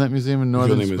the name of that museum in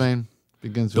northern Spain?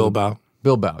 Begins Bilbao.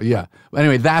 Bilbao, yeah.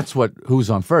 Anyway, that's what Who's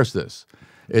on First is.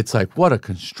 It's like, what a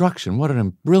construction. What a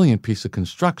brilliant piece of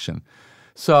construction.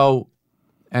 So,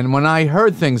 and when I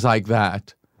heard things like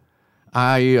that,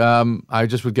 I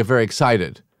just would get very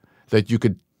excited that you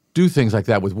could do things like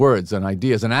that with words and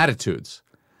ideas and attitudes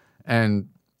and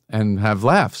have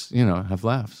laughs, have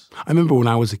laughs. I remember when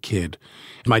I was a kid,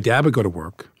 my dad would go to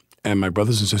work, and my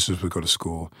brothers and sisters would go to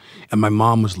school, and my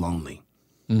mom was lonely.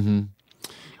 Mm-hmm.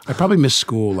 I probably missed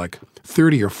school like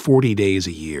 30 or 40 days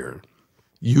a year.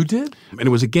 You did? And it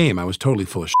was a game. I was totally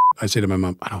full of shit. I'd say to my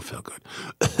mom, I don't feel good.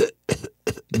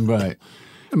 Right.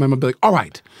 And my mom would be like, all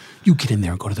right, you get in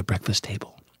there and go to the breakfast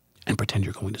table and pretend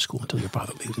you're going to school until your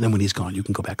father leaves. And then when he's gone, you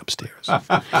can go back upstairs.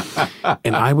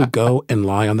 And I would go and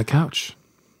lie on the couch.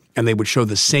 And they would show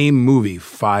the same movie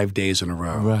 5 days in a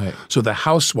row. Right. So the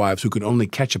housewives who could only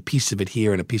catch a piece of it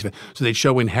here and a piece of it, so they'd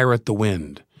show Inherit the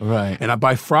Wind. Right. And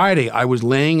by Friday, I was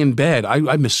laying in bed.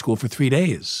 I missed school for 3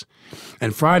 days.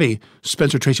 And Friday,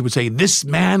 Spencer Tracy would say, this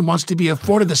man wants to be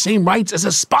afforded the same rights as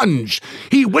a sponge.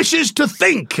 He wishes to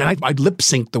think. And I'd lip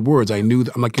sync the words. I knew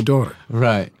I'm like your daughter.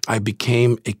 Right. I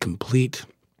became a complete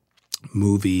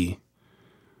movie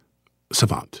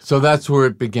savant. So that's where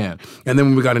it began. And then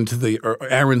when we got into the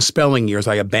Aaron Spelling years,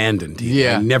 I abandoned TV.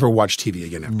 Yeah. I never watched TV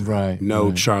again after that. Right. No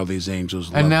right. Charlie's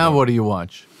Angels. And now what do you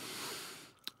watch?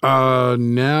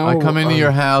 Now I come into your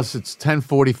house. It's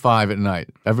 10:45 at night.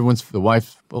 The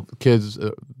wife, the kids,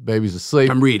 baby's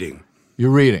asleep. I'm reading. You're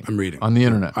reading. I'm reading on the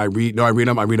internet. I read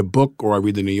a book or I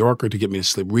read the New Yorker to get me to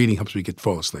sleep. Reading helps me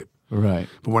fall asleep. Right.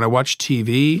 But when I watch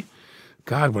TV,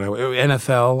 God,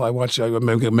 NFL,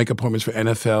 I make appointments for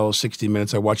NFL, 60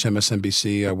 Minutes. I watch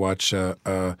MSNBC. I watch.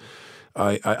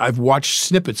 I've watched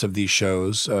snippets of these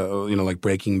shows, like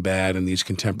Breaking Bad and these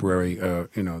contemporary,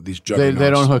 these juggernauts.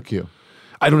 They don't hook you.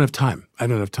 I don't have time. I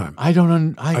don't have time. I don't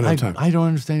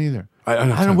understand either. I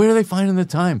don't have time. Where are they finding the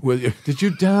time? Did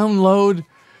you download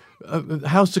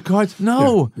House of Cards?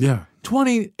 No. Yeah.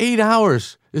 28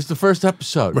 hours is the first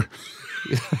episode.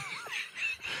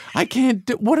 I can't.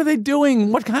 What are they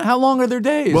doing? How long are their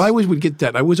days? Well, I always would get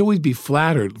that. I would always be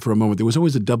flattered for a moment. There was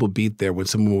always a double beat there when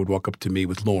someone would walk up to me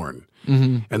with Lorne.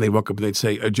 Mm-hmm. And they'd walk up and they'd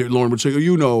say, Lorne would say,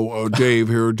 Dave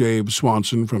here, Dave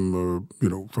Swanson from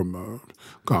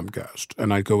Comcast.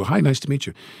 And I'd go, hi, nice to meet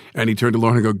you. And he'd turn to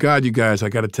Lorne and go, God, you guys, I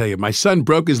got to tell you, my son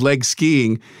broke his leg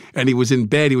skiing and he was in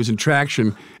bed, he was in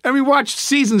traction. And we watched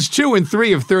seasons 2 and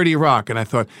 3 of 30 Rock. And I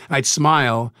thought, I'd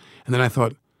smile. And then I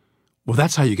thought, well,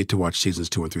 that's how you get to watch seasons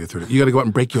 2 and 3 of 30. You got to go out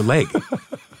and break your leg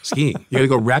skiing. You got to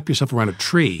go wrap yourself around a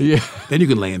tree. Yeah. Then you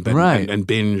can lay in bed and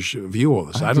binge view all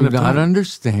this. I do not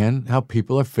understand how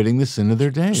people are fitting this into their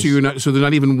days. So there's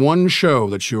not even one show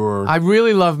that you're... I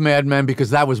really love Mad Men because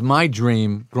that was my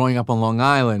dream growing up on Long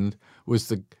Island, was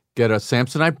to get a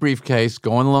Samsonite briefcase,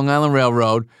 go on the Long Island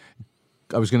Railroad.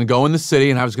 I was going to go in the city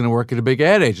and I was going to work at a big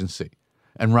ad agency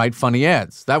and write funny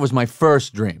ads. That was my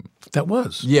first dream. That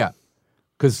was? Yeah.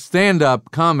 Because stand-up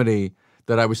comedy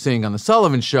that I was seeing on the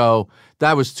Sullivan Show,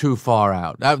 that was too far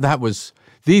out.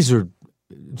 These are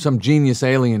some genius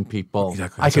alien people.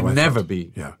 Exactly. I could never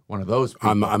be one of those people.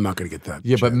 I'm not going to get that.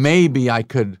 Yeah, but maybe I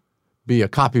could be a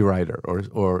copywriter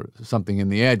or something in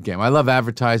the ad game. I love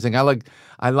advertising. I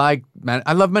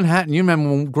love Manhattan. You remember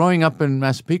when growing up in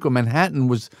Massapequa, Manhattan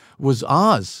was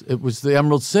Oz. It was the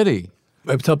Emerald City.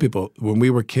 I tell people, when we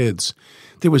were kids,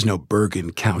 there was no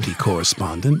Bergen County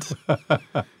correspondent.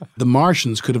 The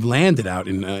Martians could have landed out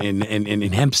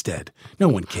in Hempstead. No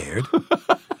one cared.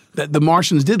 The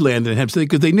Martians did land in Hempstead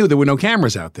because they knew there were no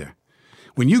cameras out there.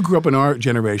 When you grew up in our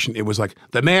generation, it was like,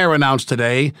 the mayor announced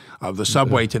today of the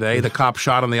subway today, the cop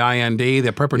shot on the IND,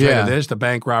 the perpetrator this, the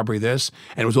bank robbery this,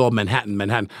 and it was all Manhattan.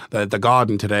 The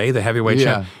Garden today, the heavyweight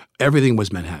champ. Everything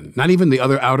was Manhattan, not even the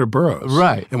other outer boroughs.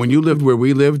 Right. And when you lived where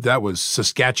we lived, that was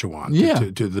Saskatchewan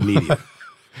to the media.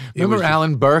 Remember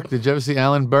Alan Burke? Did you ever see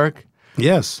Alan Burke?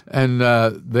 Yes. And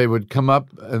they would come up.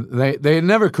 They had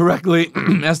never correctly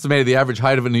estimated the average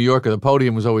height of a New Yorker. The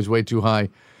podium was always way too high.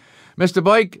 Mr.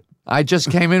 Burke, I just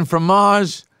came in from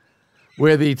Mars.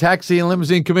 We're the Taxi and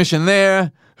Limousine Commission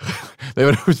there. They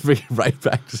would always bring it right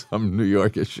back to some New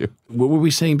York issue. What were we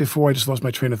saying before? I just lost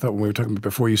my train of thought when we were talking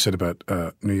before you said about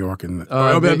New York and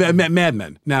Mad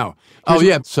Men. Now,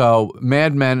 so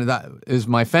Mad Men is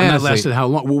my fantasy. And that lasted how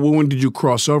long? When did you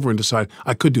cross over and decide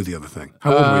I could do the other thing?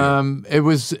 How old were you? It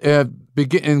was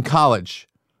in college,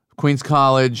 Queens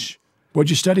College.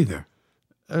 What'd you study there?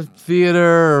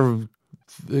 Theater.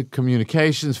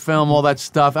 Communications, film, all that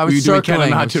stuff. I was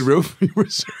circling.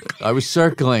 I was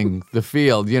circling the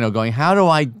field, going,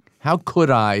 how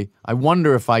could I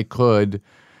wonder if I could,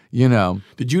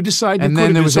 Did you decide? And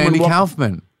then there was Andy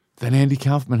Kaufman. Then Andy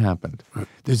Kaufman happened. Right.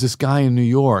 There's this guy in New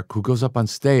York who goes up on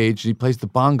stage, he plays the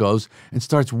bongos and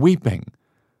starts weeping.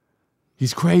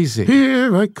 He's crazy.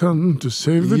 Here I come to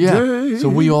save the day. So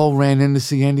we all ran in to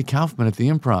see Andy Kaufman at the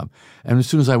Improv. And as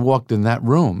soon as I walked in that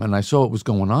room and I saw what was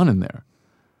going on in there,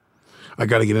 I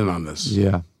got to get in on this.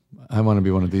 Yeah. I want to be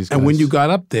one of these guys. And when you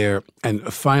got up there and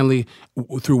finally,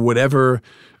 through whatever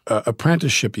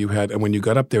apprenticeship you had, and when you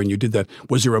got up there and you did that,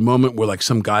 was there a moment where like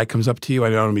some guy comes up to you? I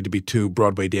don't mean to be too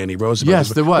Broadway Danny Rose about yes,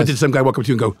 this, there was. But did some guy walk up to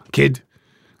you and go, kid,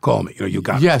 call me? You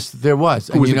got Yes, there was.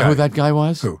 Who was you the know guy? who that guy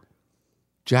was? Who?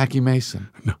 Jackie Mason.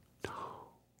 No.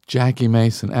 Jackie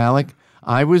Mason. Alec,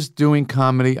 I was doing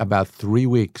comedy about 3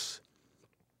 weeks.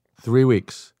 3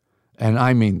 weeks. And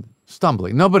I mean,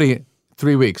 stumbling.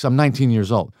 3 weeks. I'm 19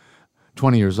 years old,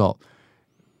 20 years old,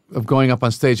 of going up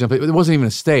on stage. It wasn't even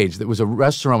a stage. There was a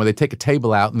restaurant where they'd take a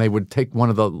table out and they would take one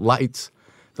of the lights,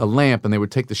 the lamp, and they would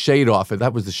take the shade off it.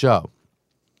 That was the show.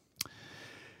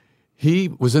 He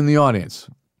was in the audience,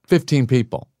 15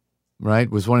 people, right?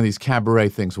 It was one of these cabaret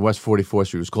things on West 44th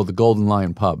Street. It was called the Golden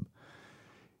Lion Pub.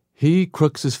 He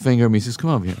crooks his finger at me. He says,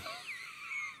 come over here.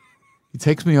 He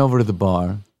takes me over to the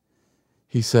bar.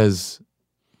 He says,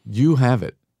 you have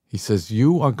it. He says,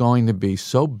 you are going to be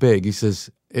so big. He says,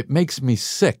 it makes me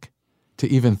sick to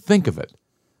even think of it,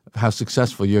 of how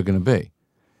successful you're going to be.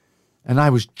 And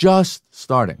I was just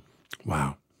starting.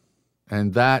 Wow.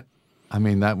 And that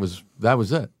was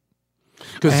it.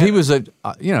 Because he was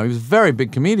he was a very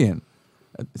big comedian.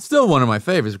 Still one of my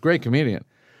favorites, great comedian.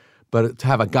 But to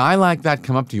have a guy like that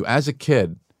come up to you as a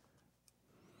kid.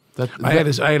 I had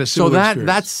a similar experience.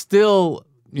 That's still...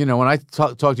 when I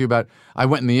talk to you about, I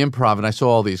went in the Improv and I saw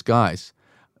all these guys,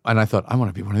 and I thought, I want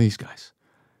to be one of these guys.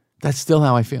 That's still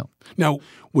how I feel. Now,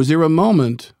 was there a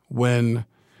moment when,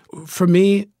 for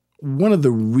me, one of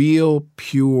the real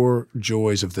pure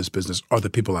joys of this business are the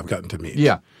people I've gotten to meet.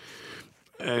 Yeah.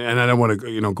 And I don't want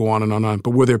to, go on and on.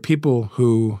 But were there people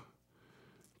who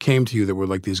came to you that were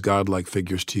like these godlike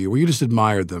figures to you, where you just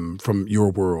admired them from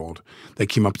your world? They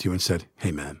came up to you and said,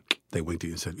 hey, man. They winked at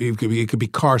you and said, it could be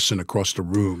Carson across the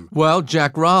room. Well,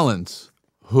 Jack Rollins,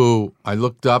 who I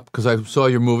looked up because I saw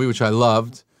your movie, which I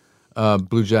loved,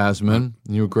 Blue Jasmine.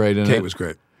 And you were great in it. Kate was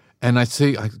great. And I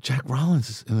see Jack Rollins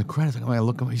is in the credits. I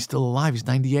look at him, he's still alive. He's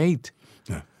 98.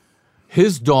 Yeah.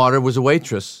 His daughter was a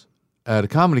waitress at a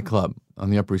comedy club on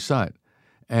the Upper East Side.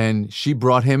 And she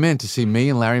brought him in to see me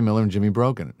and Larry Miller and Jimmy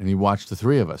Brogan. And he watched the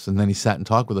three of us. And then he sat and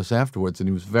talked with us afterwards. And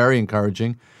he was very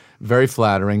encouraging. Very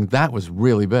flattering. That was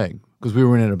really big because we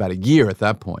were in it about a year at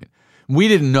that point. We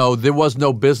didn't know there was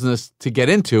no business to get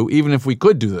into, even if we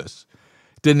could do this.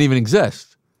 It didn't even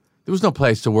exist. There was no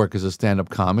place to work as a stand-up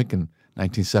comic in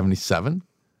 1977.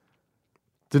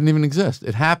 Didn't even exist.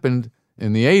 It happened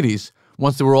in the 80s.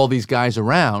 Once there were all these guys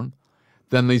around,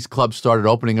 then these clubs started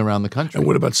opening around the country. And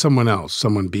what about someone else,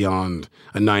 someone beyond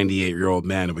a 98-year-old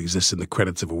man who exists in the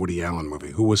credits of a Woody Allen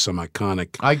movie? Who was some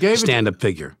iconic stand-up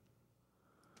figure?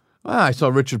 Well, I saw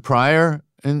Richard Pryor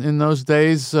in those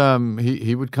days.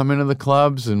 He would come into the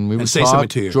clubs and we would say talk. something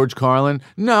to you. George Carlin.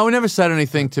 No, he never said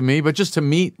anything to me, but just to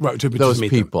meet those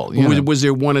people. Was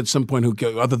there one at some point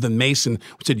who, other than Mason,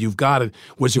 who said, you've got it?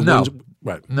 Was there one?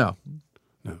 Right. No.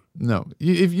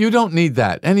 If you don't need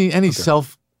that. Any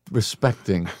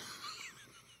self-respecting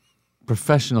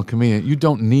professional comedian, you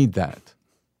don't need that.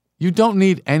 You don't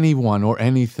need anyone or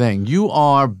anything. You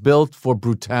are built for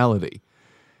brutality.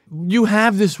 You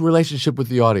have this relationship with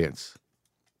the audience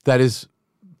that is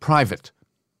private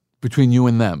between you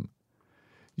and them.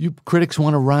 You critics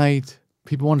want to write.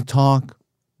 People want to talk.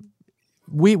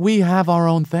 We have our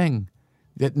own thing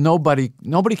that nobody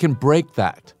can break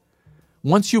that.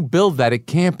 Once you build that, it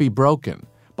can't be broken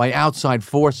by outside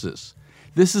forces.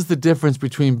 This is the difference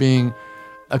between being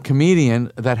a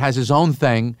comedian that has his own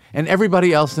thing and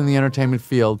everybody else in the entertainment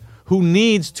field who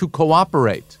needs to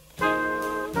cooperate.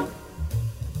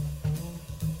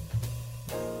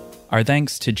 Our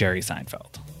thanks to Jerry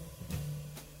Seinfeld.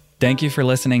 Thank you for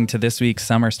listening to this week's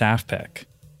Summer Staff Pick.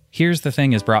 Here's the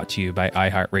Thing is brought to you by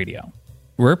iHeartRadio.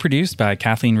 We're produced by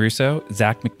Kathleen Russo,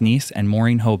 Zach McNeese, and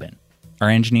Maureen Hoban. Our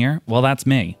engineer, well, that's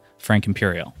me, Frank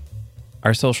Imperial.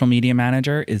 Our social media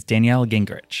manager is Danielle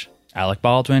Gingrich. Alec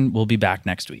Baldwin will be back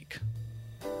next week.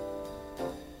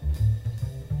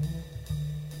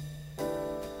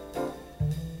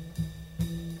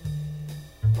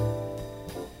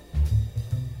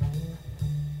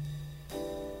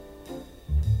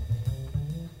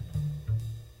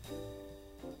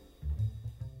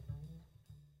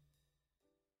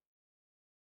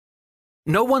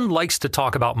 No one likes to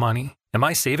talk about money. Am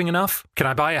I saving enough? Can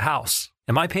I buy a house?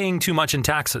 Am I paying too much in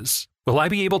taxes? Will I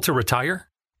be able to retire?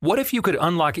 What if you could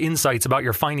unlock insights about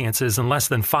your finances in less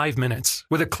than 5 minutes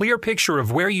with a clear picture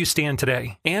of where you stand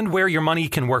today and where your money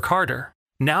can work harder?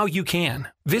 Now you can.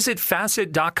 Visit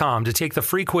Facet.com to take the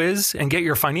free quiz and get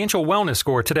your financial wellness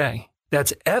score today.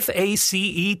 That's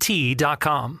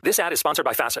FACET.com. This ad is sponsored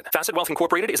by Facet. Facet Wealth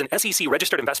Incorporated is an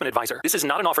SEC-registered investment advisor. This is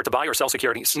not an offer to buy or sell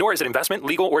securities, nor is it investment,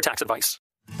 legal, or tax advice.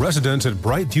 Residents at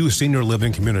Brightview Senior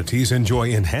Living Communities enjoy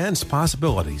enhanced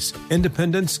possibilities,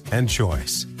 independence, and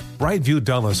choice. Brightview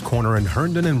Dulles Corner in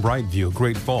Herndon and Brightview,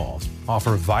 Great Falls,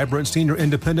 offer vibrant senior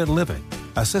independent living,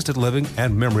 assisted living,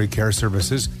 and memory care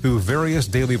services through various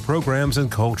daily programs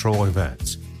and cultural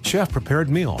events. Chef-prepared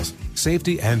meals,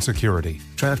 safety and security,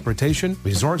 transportation,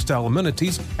 resort-style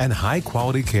amenities, and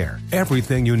high-quality care.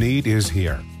 Everything you need is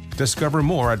here. Discover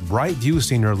more at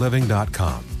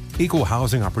brightviewseniorliving.com. Equal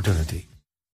housing opportunity.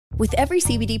 With every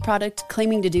CBD product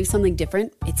claiming to do something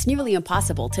different, it's nearly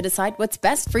impossible to decide what's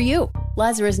best for you.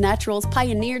 Lazarus Naturals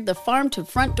pioneered the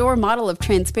farm-to-front-door model of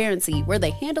transparency, where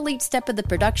they handle each step of the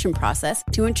production process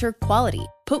to ensure quality,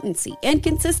 potency, and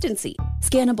consistency.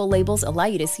 Scannable labels allow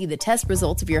you to see the test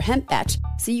results of your hemp batch,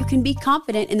 so you can be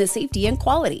confident in the safety and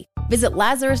quality. Visit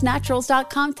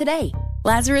LazarusNaturals.com today.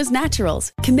 Lazarus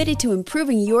Naturals, committed to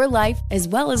improving your life as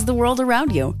well as the world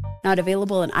around you. Not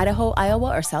available in Idaho,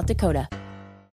 Iowa, or South Dakota.